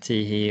bänkade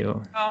Tihi.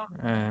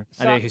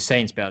 Eller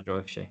Hussein spelade då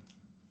i och för sig.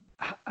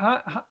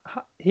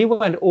 He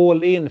went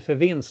all in för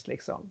vinst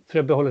liksom. För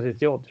att behålla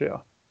sitt jobb, tror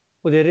jag.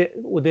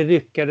 Och det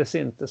lyckades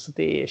inte, så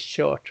det är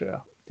kört, tror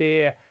jag.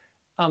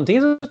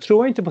 Antingen så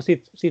tror jag inte på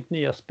sitt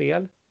nya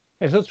spel.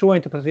 Eller så tror jag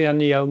inte på sina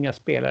nya unga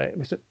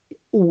spelare. Så,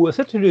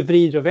 oavsett hur du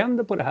vrider och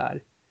vänder på det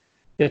här.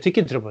 Jag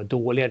tycker inte de var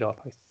dåliga idag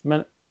faktiskt.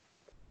 Men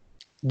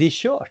det är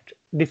kört.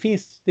 Det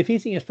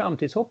finns inget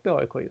framtidshopp i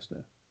AIK just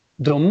nu.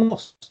 De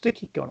måste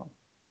kicka honom.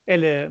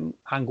 Eller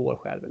han går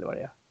själv, eller vad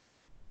det är.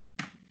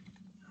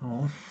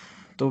 Ja,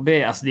 då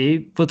blir det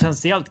är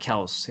potentiellt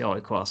kaos i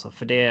AIK alltså.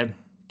 För det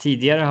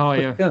tidigare har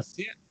ju...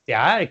 Det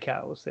är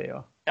kaos, säger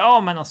jag.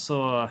 Ja, men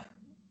alltså...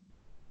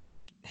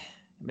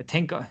 Men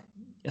tänk,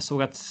 jag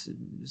såg att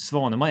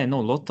Svanemar i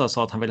 08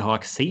 sa att han ville ha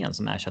Axén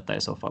som ersättare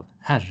i så fall.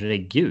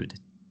 Herregud.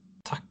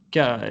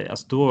 Tacka.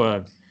 Alltså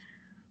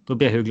då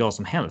blir jag hur glad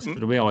som helst. För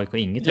då blir AIK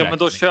inget. Ja, men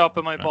då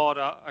köper man ju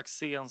bara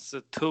Axéns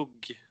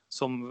tugg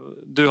som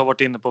du har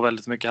varit inne på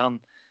väldigt mycket.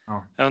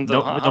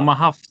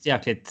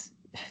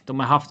 De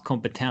har haft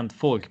kompetent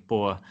folk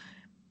på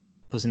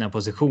sina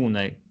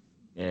positioner.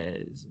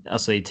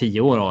 Alltså i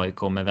 10 år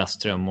AIK med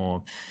Westström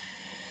och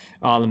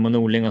Alm och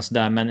Norling och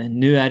sådär. Men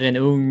nu är det en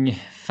ung,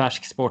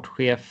 färsk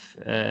sportchef.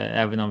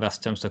 Även om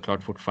Westström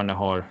såklart fortfarande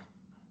har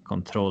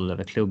kontroll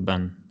över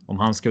klubben. Om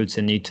han ska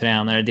utse en ny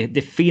tränare.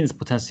 Det finns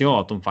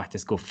potential att de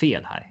faktiskt går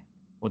fel här.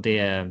 Och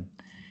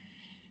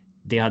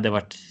det hade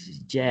varit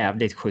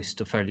jävligt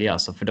schysst att följa.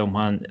 Alltså, för de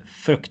har en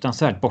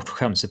fruktansvärt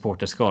bortskämd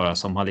supporterskara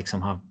som har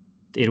liksom haft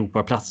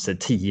Europaplatser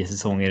 10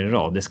 säsonger i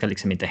rad. Det ska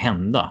liksom inte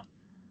hända.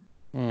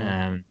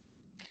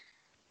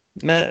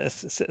 Men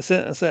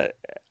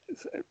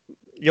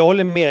jag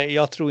håller med.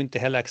 Jag tror inte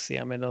heller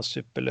Axén med någon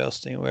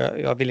superlösning. Och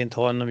jag vill inte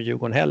ha honom i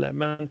Djurgården heller.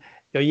 Men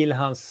jag gillar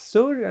hans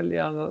surr.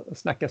 Eller han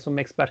snackar som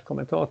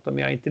expertkommentator.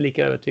 Men jag är inte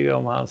lika övertygad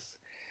om hans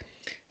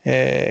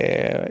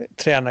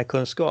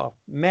tränarkunskap.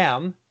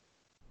 Men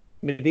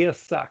med det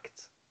sagt.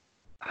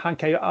 Han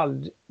kan ju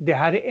aldrig... Det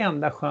här är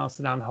enda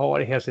chansen han har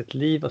i hela sitt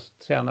liv att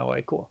träna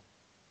AIK.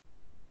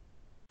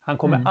 Han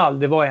kommer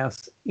aldrig vara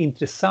ens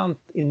intressant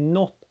i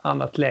något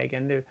annat läge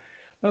än nu.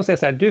 De säger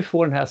så här, du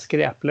får den här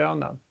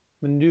skräplönen.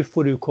 Men nu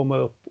får du komma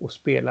upp och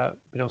spela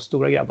med de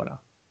stora grabbarna.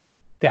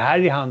 Det här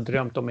är han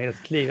drömt om i hela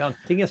sitt liv.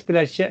 Antingen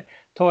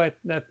ta ett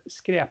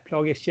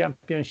skräplag i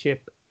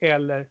Championship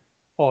eller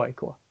AIK.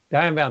 Det här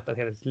har han väntat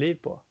hela sitt liv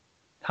på.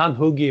 Han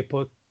hugger ju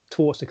på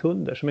 2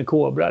 sekunder som en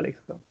kobra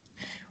liksom.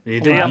 Det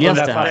är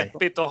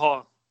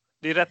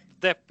rätt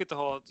deppigt att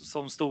ha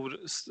som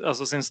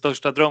alltså sin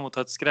största dröm att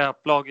ta ett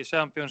skräplag i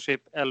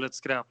Championship eller ett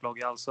skräplag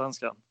i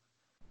Allsvenskan.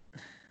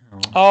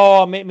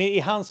 Ja, men i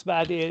hans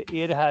värld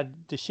är det här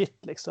the shit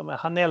liksom.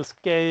 Han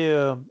älskar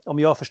ju, om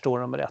jag förstår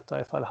honom rätt i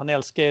alla fall, han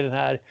älskar ju den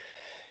här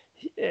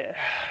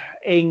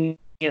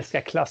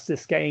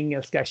klassiska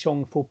engelska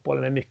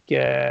tjongfotbollen med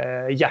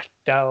mycket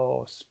hjärta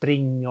och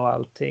spring och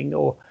allting.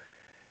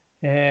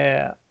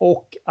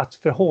 Och att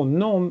för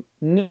honom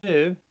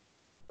nu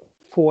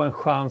få en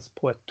chans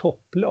på ett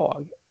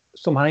topplag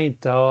som han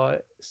inte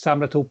har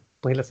samlat ihop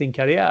på hela sin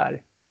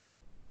karriär.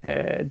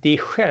 Det är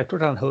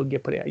självklart att han hugger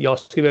på det. Jag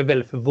skulle vara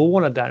väldigt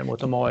förvånad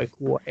däremot om AIK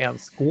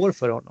ens går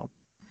för honom.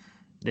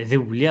 Det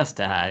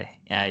roligaste här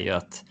är ju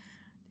att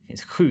det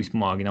finns sjukt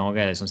många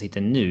gnagare som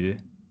sitter nu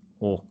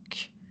och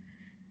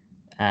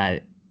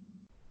är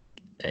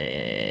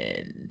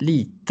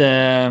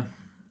lite,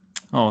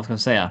 vad ska man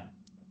säga,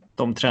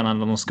 de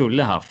tränarna de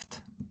skulle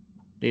haft.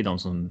 Det är de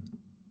som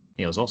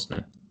är hos oss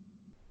nu.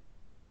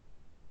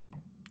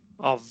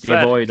 Ja,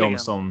 det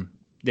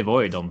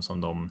var ju de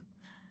som de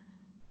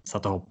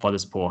satt och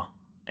hoppades på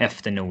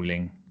efter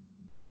Norling.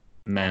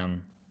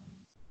 Men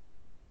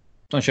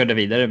de körde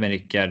vidare med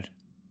Rickard.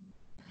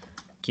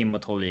 Kim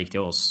och Tolle gick till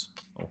oss.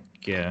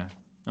 Och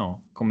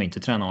kommer inte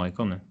träna AIK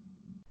nu.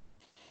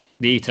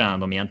 Det är ju tränaren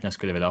de egentligen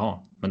skulle vilja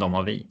ha. Men de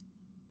har vi.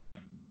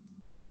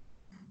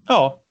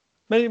 Ja.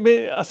 Men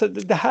alltså,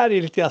 det här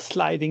är lite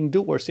sliding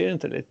doors. Är det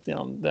inte lite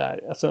grann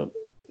där? Alltså,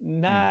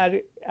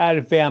 när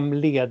är vem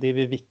ledig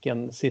vid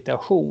vilken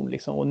situation?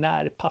 Liksom, och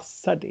när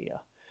passar det?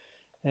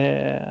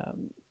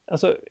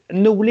 Alltså,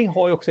 Norling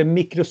har ju också en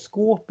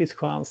mikroskopisk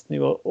chans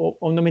nu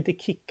och om de inte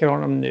kickar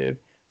honom nu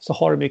så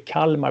har de ju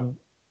Kalmar.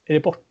 Är det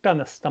borta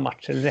nästa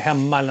match eller är det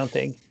hemma eller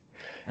någonting?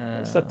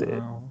 Så att,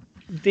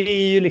 det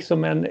är ju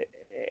liksom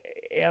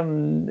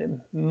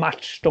en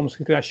match de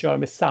skulle kunna köra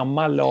med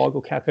samma lag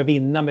och kanske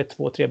vinna med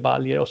 2-3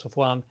 baljer och så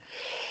får han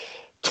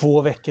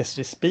 2 veckors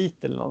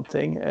respit eller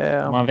någonting.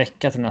 De har en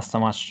vecka till nästa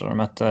match då. De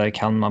möter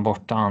Kalmar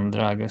borta 2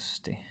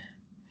 augusti.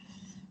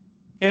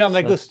 2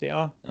 augusti,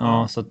 ja.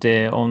 Ja, så att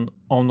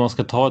om de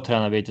ska ta ett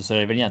tränarbyte så är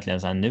det väl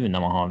egentligen så här nu när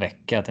man har en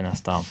vecka till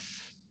nästa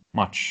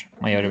match.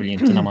 Man gör det väl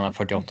inte när man har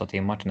 48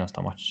 timmar till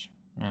nästa match.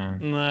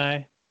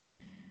 Nej.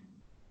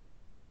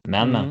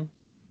 Men.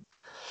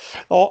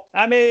 Ja,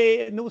 men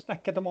nog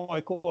snackat om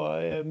AIK.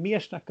 Mer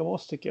snack om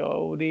oss tycker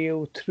jag. Och det är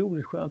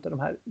otroligt skönt att de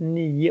här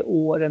 9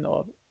 åren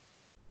av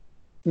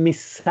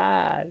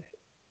misär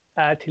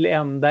är till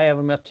ända. Även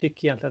om jag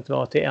tycker egentligen att det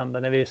var till ända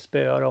när vi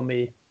spöar dem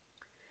i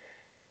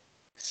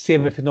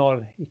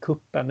semifinal i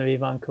kuppen när vi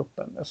vann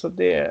kuppen. Alltså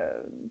det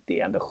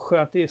är ändå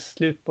skönt. Det är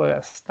slut på det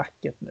här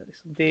snacket nu.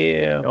 Liksom.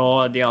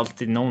 Ja, det är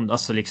alltid någon.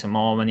 Alltså liksom,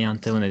 men ni har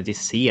inte vunnit i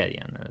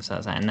serien. Så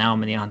här, nej, men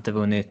ni har inte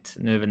vunnit.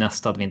 Nu är det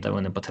nästa att vi inte har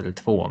vunnit på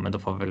Tele2. Men då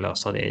får vi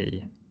lösa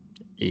det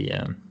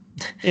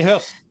i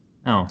höst.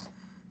 Ja.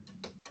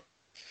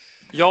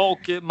 Ja,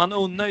 och man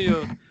undrar ju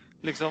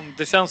liksom,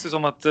 det känns ju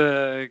som att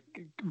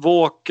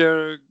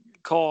Walker,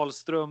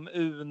 Karlström,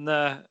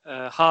 Une,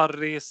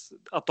 Harris,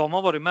 att de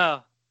har varit med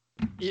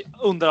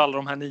under alla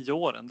de här 9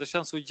 åren. Det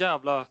känns så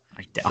jävla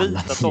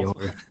fint att de...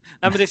 Nej,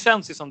 men det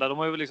känns ju som det. De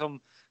har ju liksom...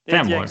 Det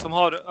är ett gäng som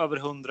har över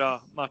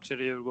 100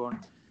 matcher i Djurgården.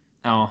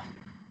 Ja.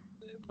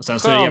 Och sen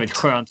så är det jävligt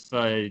skönt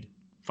för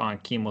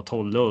Kim och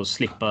Tolle att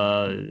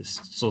slippa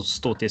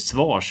stå till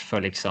svars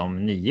för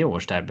liksom 9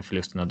 års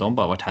derbyförlusterna. De har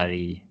bara varit här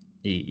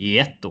i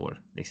 1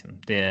 år.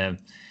 Liksom.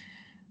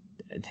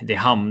 Det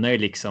hamnar ju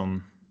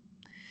liksom...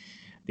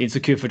 Det är inte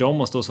så kul för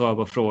dem att stå och svara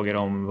på frågor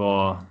om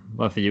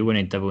varför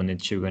Djurgården inte har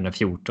vunnit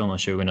 2014 och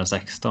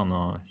 2016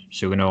 och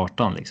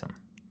 2018 liksom.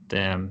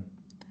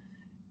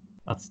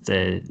 Att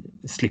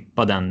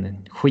slippa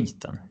den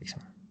skiten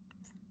liksom.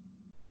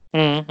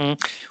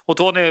 Och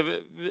Tony,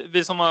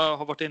 vi som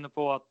har varit inne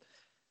på att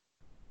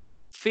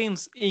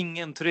finns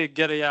ingen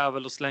tryggare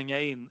jävel att slänga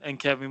in än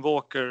Kevin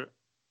Walker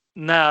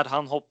när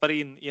han hoppar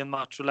in i en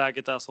match och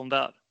läget är som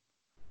där.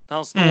 När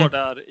han står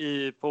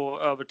där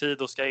på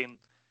övertid och ska in.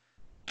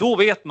 Då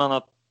vet man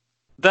att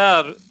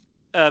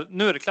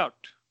nu är det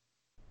klart.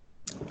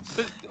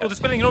 Och det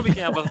spelar ingen roll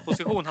vilken jävla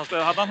position han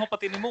spelar. Hade han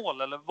hoppat in i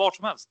mål eller var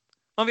som helst.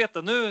 Man vet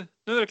att nu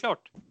är det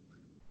klart.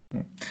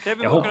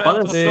 Jag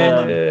hoppades att det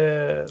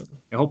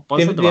var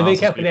han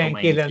som skulle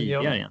komma in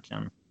tidigare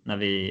egentligen.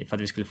 För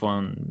att vi skulle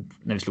få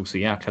när vi slog så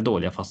jäkla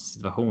dåliga fasta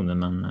situationer.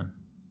 Men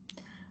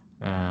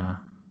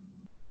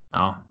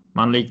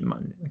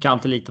man kan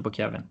alltid lita på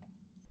Kevin.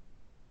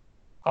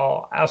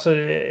 Ja, alltså,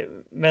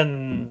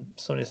 men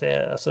som ni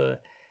säger, alltså,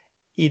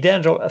 i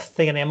den rollen att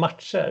stänga ner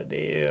matcher,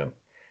 det är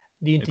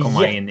inte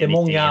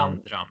jättemånga.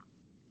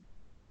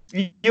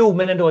 Jo,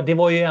 men ändå, det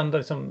var ju ändå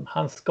liksom,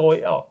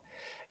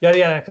 jag hade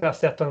gärna kunnat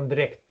sätta honom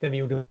direkt när vi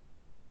gjorde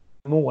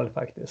mål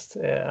faktiskt.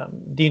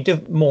 Det är inte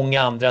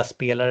många andra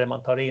spelare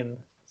man tar in.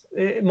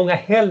 Många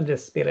hellre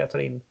spelare jag tar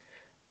in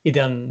i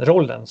den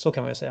rollen, så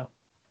kan man ju säga.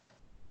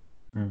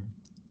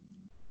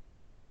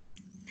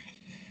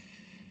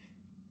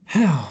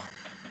 Ja.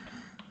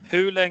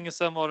 Hur länge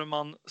sedan var det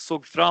man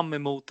såg fram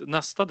emot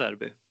nästa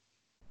derby?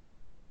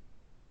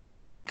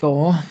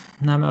 Ja,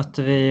 när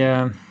möter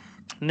vi...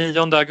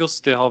 9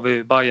 augusti har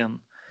vi Bayern.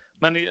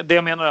 Men det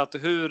jag menar är att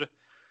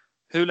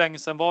hur länge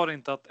sedan var det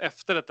inte att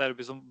efter ett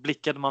derby så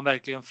blickade man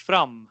verkligen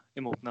fram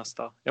emot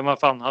nästa? Ja, men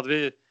fan,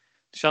 det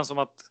känns som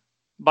att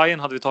Bayern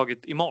hade vi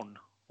tagit imorgon,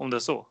 om det är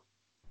så.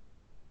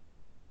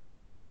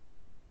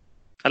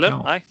 Eller?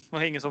 Ja. Nej, det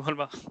var ingen som höll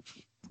med.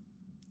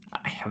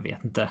 Nej, jag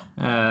vet inte.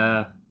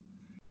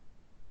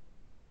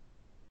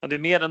 Ja, det är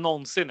mer än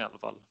någonsin i alla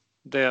fall.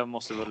 Det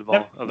måste vi väl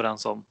vara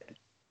överens om.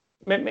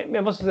 Men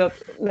jag måste säga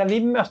att när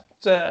vi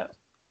mötte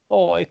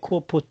AIK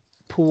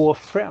på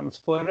Friends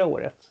förra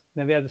året,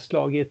 när vi hade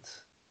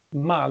slagit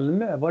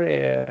Malmö, var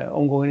det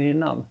omgången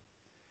innan.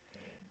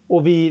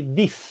 Och vi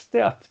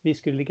visste att vi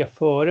skulle ligga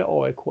före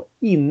AIK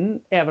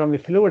även om vi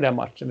förlorade den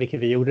matchen, vilket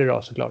vi gjorde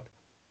då såklart.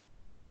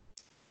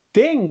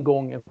 Den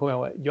gången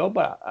jag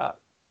bara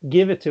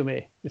give it to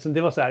me. Liksom,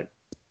 det var så här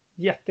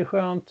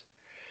jätteskönt,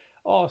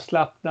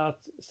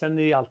 avslappnat. Sen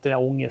är det alltid den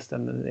här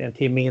ångesten en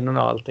timme innan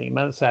och allting.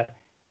 Men så här,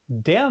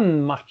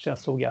 den matchen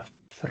såg jag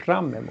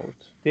fram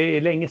emot. Det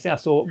är länge sedan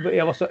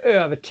jag var så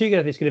övertygad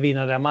att vi skulle vinna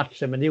den här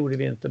matchen, men det gjorde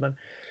vi inte. Men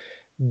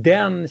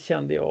den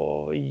kände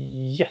jag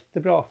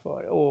jättebra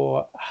för.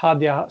 Och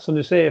hade jag, som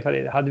du säger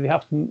Farid, hade vi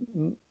haft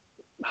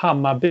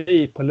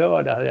Hammarby på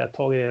lördag hade jag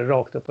tagit det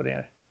rakt upp och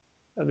ner.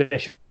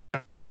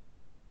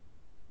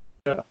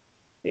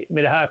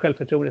 Med det här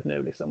självförtroendet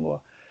nu liksom,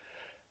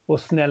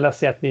 och snälla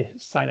säga att vi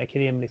signar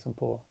Krim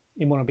liksom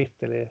imorgon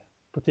bitti eller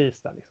på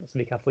tisdag liksom, så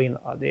vi kan få in,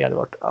 det hade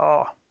varit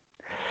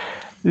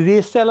det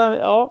är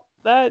sällan,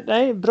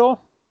 nej, bra,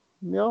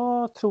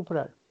 jag tror på det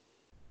här.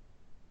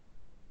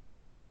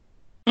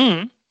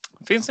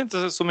 Finns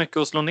inte så mycket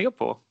att slå ner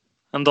på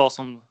en dag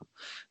som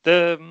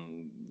det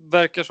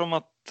verkar som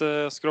att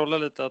scrolla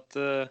lite att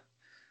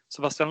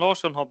Sebastian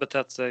Larsson har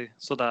betett sig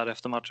så där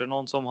efter matcher.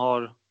 Någon som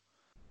har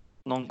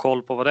någon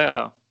koll på vad det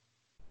är?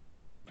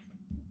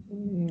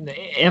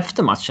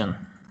 Efter matchen.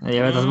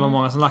 Jag vet att det var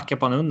många som lackade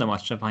på honom under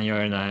matchen för han gör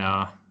den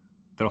där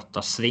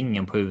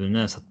brottarsvingen på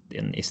huvudet så att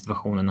i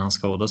situationen när han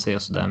skadar sig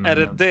och sådär.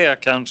 Är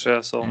det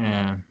kanske som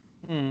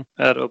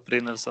är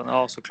upprinnelsen?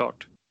 Ja,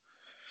 såklart.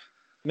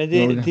 Men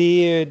det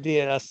är ju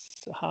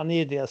deras, han är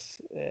ju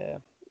deras,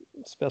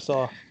 som jag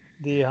sa,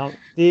 det är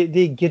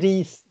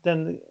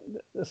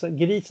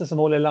grisen som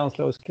håller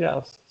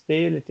landslagsgräs. Det är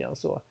ju lite grann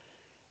så.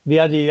 Vi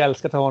hade ju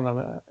älskat att ha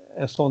honom,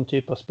 en sån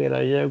typ av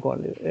spelare i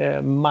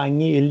Djurgården.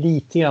 Mange är ju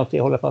lite grann att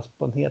hålla fast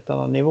på en helt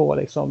annan nivå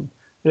liksom.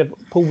 Eller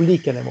på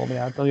olika nivåer,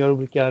 men de gör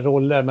olika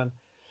roller, men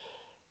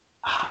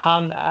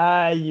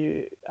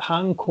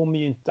han kommer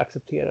ju inte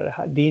acceptera det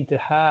här. Det är inte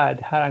det här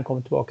han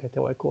kommer tillbaka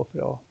till AIK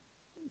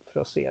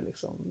för att se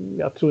liksom.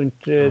 Jag tror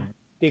inte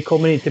det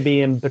kommer inte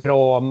bli en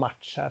bra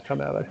match här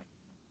framöver.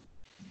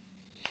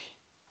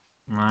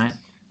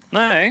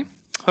 Nej.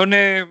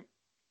 Hörrni,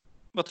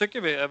 vad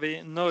tycker vi? Är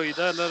vi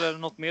nöjda eller är det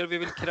något mer vi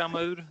vill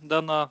kräma ur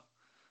denna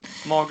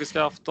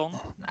magiska afton?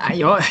 Nej,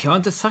 jag har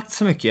inte sagt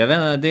så mycket. Jag vet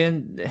inte, det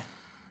är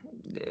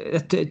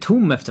ett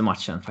tom efter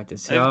matchen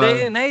faktiskt.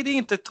 Nej, det är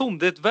inte tom.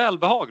 Det är ett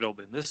välbehag,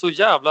 Robin. Det är så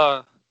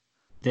jävla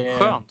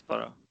skönt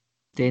bara.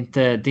 Det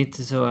är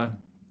inte så...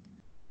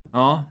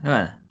 Ja, jag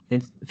vet inte.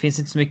 Det finns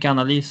inte så mycket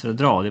analyser att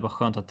dra. Det är bara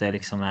skönt att det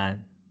liksom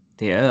är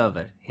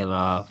över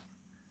hela...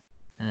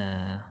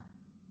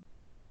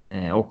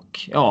 och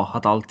ja,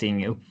 att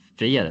allting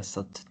uppfriades. Så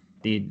att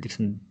det är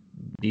liksom...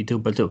 Det är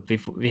dubbelt upp.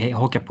 Vi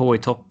hakar på i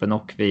toppen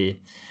och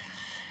vi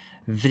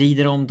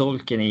vrider om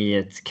dolken i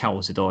ett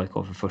kaos i AIK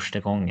för första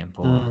gången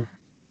på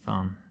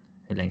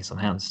hur länge som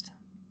helst.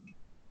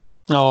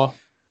 Ja.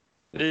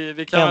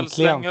 Vi kan väl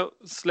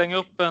slänga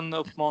upp en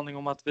uppmaning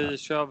om att vi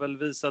kör väl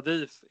Visa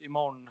DIF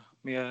imorgon.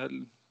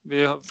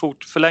 Vi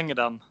förlänger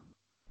den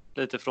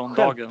lite från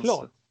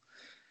dagens.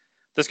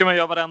 Det ska man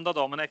göra varenda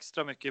dag, men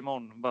extra mycket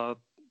imorgon. Bara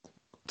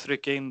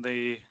trycka in det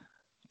i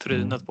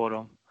trynet på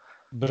dem.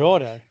 Bra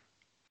där.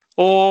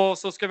 Och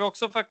så ska vi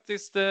också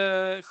faktiskt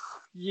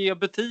ge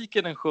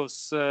butiken en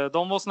skjuts.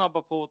 De var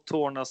snabba på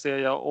tårna, ser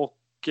jag. Och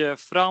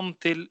fram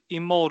till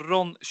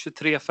imorgon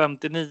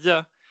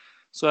 23.59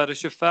 så är det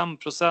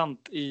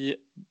 25% i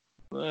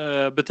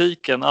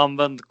butiken.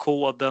 Använd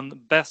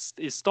koden bäst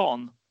i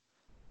stan.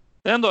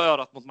 Det är ändå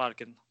örat mot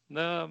marken.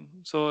 Det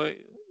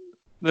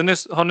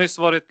har nyss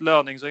varit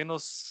löning, så in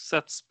och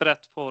sätt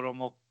sprätt på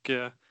dem och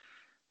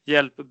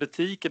hjälp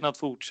butiken att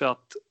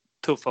fortsatt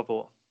tuffa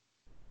på.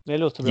 Det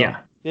låter bra. Yeah.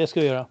 Det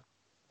ska vi göra.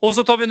 Och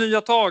så tar vi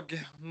nya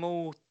tag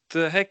mot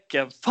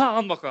Häcken.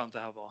 Fan vad skönt det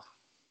här var.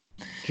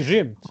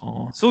 Grymt.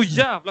 Så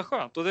jävla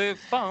skönt. Och det är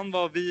fan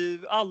vad vi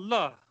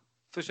alla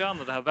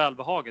förtjänar, det här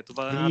välbehaget och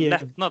den här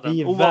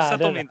lättnaden.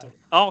 Oavsett om inte...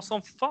 Ja,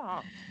 som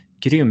fan.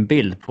 Grym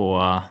bild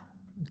på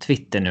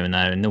Twitter nu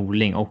när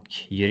Norling och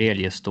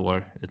Jurelius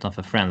står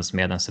utanför Friends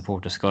med en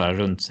supporterskara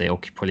runt sig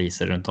och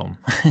poliser runt om.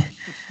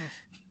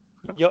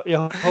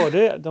 jag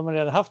hörde, de har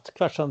redan haft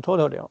kvartssamtal,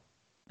 hörde jag.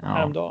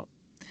 Häromdagen.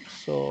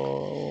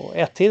 Så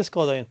ett till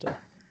skadar inte.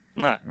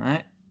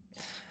 Nej.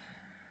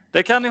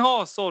 Det kan ni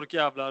ha,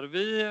 sorkjävlar.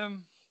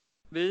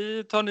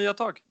 Vi tar nya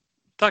tag.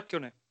 Tack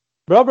hörni.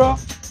 Bra.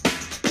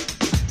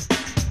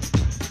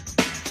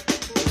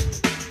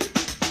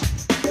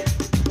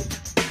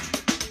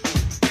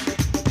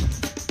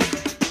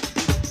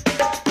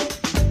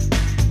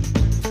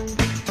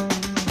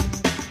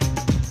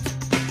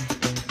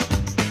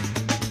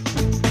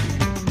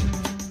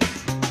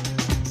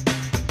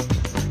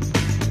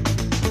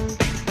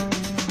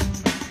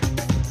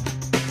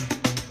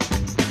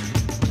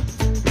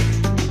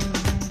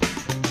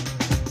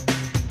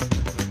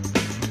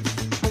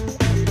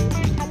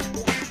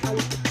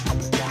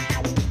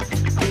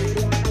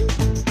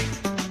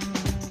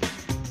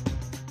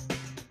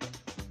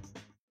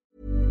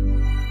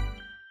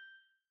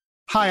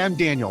 Hi, I'm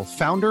Daniel,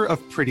 founder of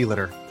Pretty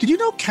Litter. Did you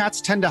know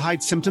cats tend to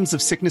hide symptoms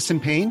of sickness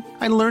and pain?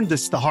 I learned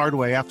this the hard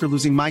way after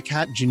losing my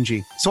cat,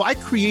 Gingy. So I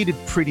created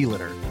Pretty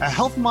Litter, a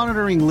health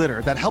monitoring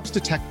litter that helps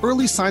detect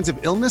early signs of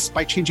illness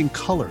by changing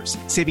colors,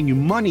 saving you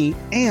money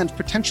and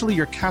potentially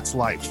your cat's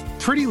life.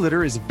 Pretty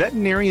Litter is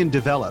veterinarian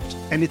developed,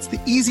 and it's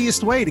the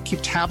easiest way to keep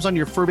tabs on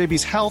your fur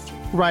baby's health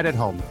right at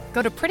home.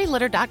 Go to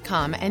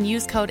prettylitter.com and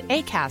use code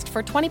ACAST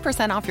for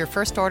 20% off your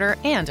first order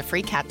and a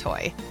free cat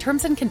toy.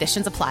 Terms and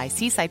conditions apply.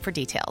 See site for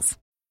details.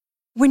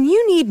 When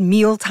you need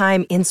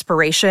mealtime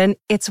inspiration,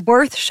 it's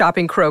worth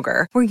shopping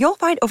Kroger, where you'll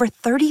find over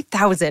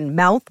 30,000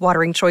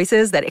 mouth-watering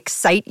choices that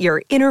excite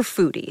your inner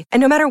foodie. And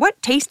no matter what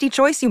tasty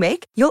choice you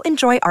make, you'll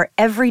enjoy our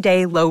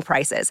everyday low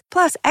prices,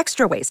 plus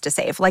extra ways to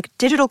save, like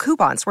digital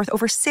coupons worth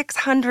over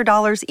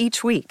 $600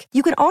 each week.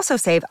 You can also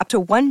save up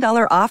to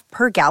 $1 off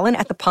per gallon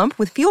at the pump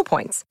with fuel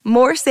points.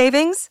 More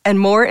savings and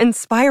more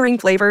inspiring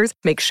flavors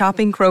make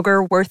shopping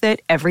Kroger worth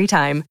it every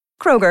time.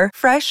 Kroger,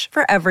 fresh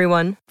for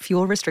everyone.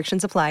 Fuel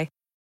restrictions apply.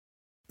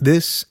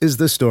 This is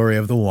the story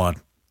of the one.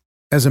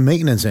 As a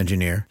maintenance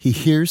engineer, he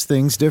hears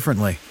things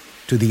differently.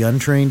 To the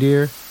untrained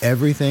ear,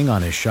 everything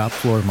on his shop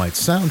floor might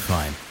sound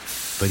fine,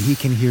 but he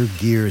can hear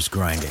gears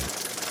grinding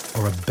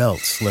or a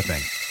belt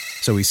slipping.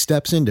 So he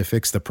steps in to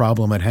fix the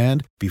problem at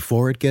hand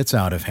before it gets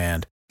out of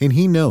hand. And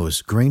he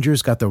knows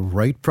Grainger's got the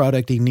right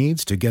product he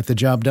needs to get the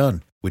job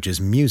done, which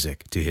is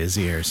music to his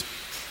ears.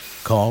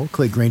 Call,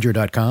 click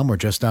Grainger.com, or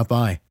just stop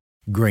by.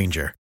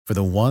 Grainger, for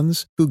the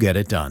ones who get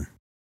it done.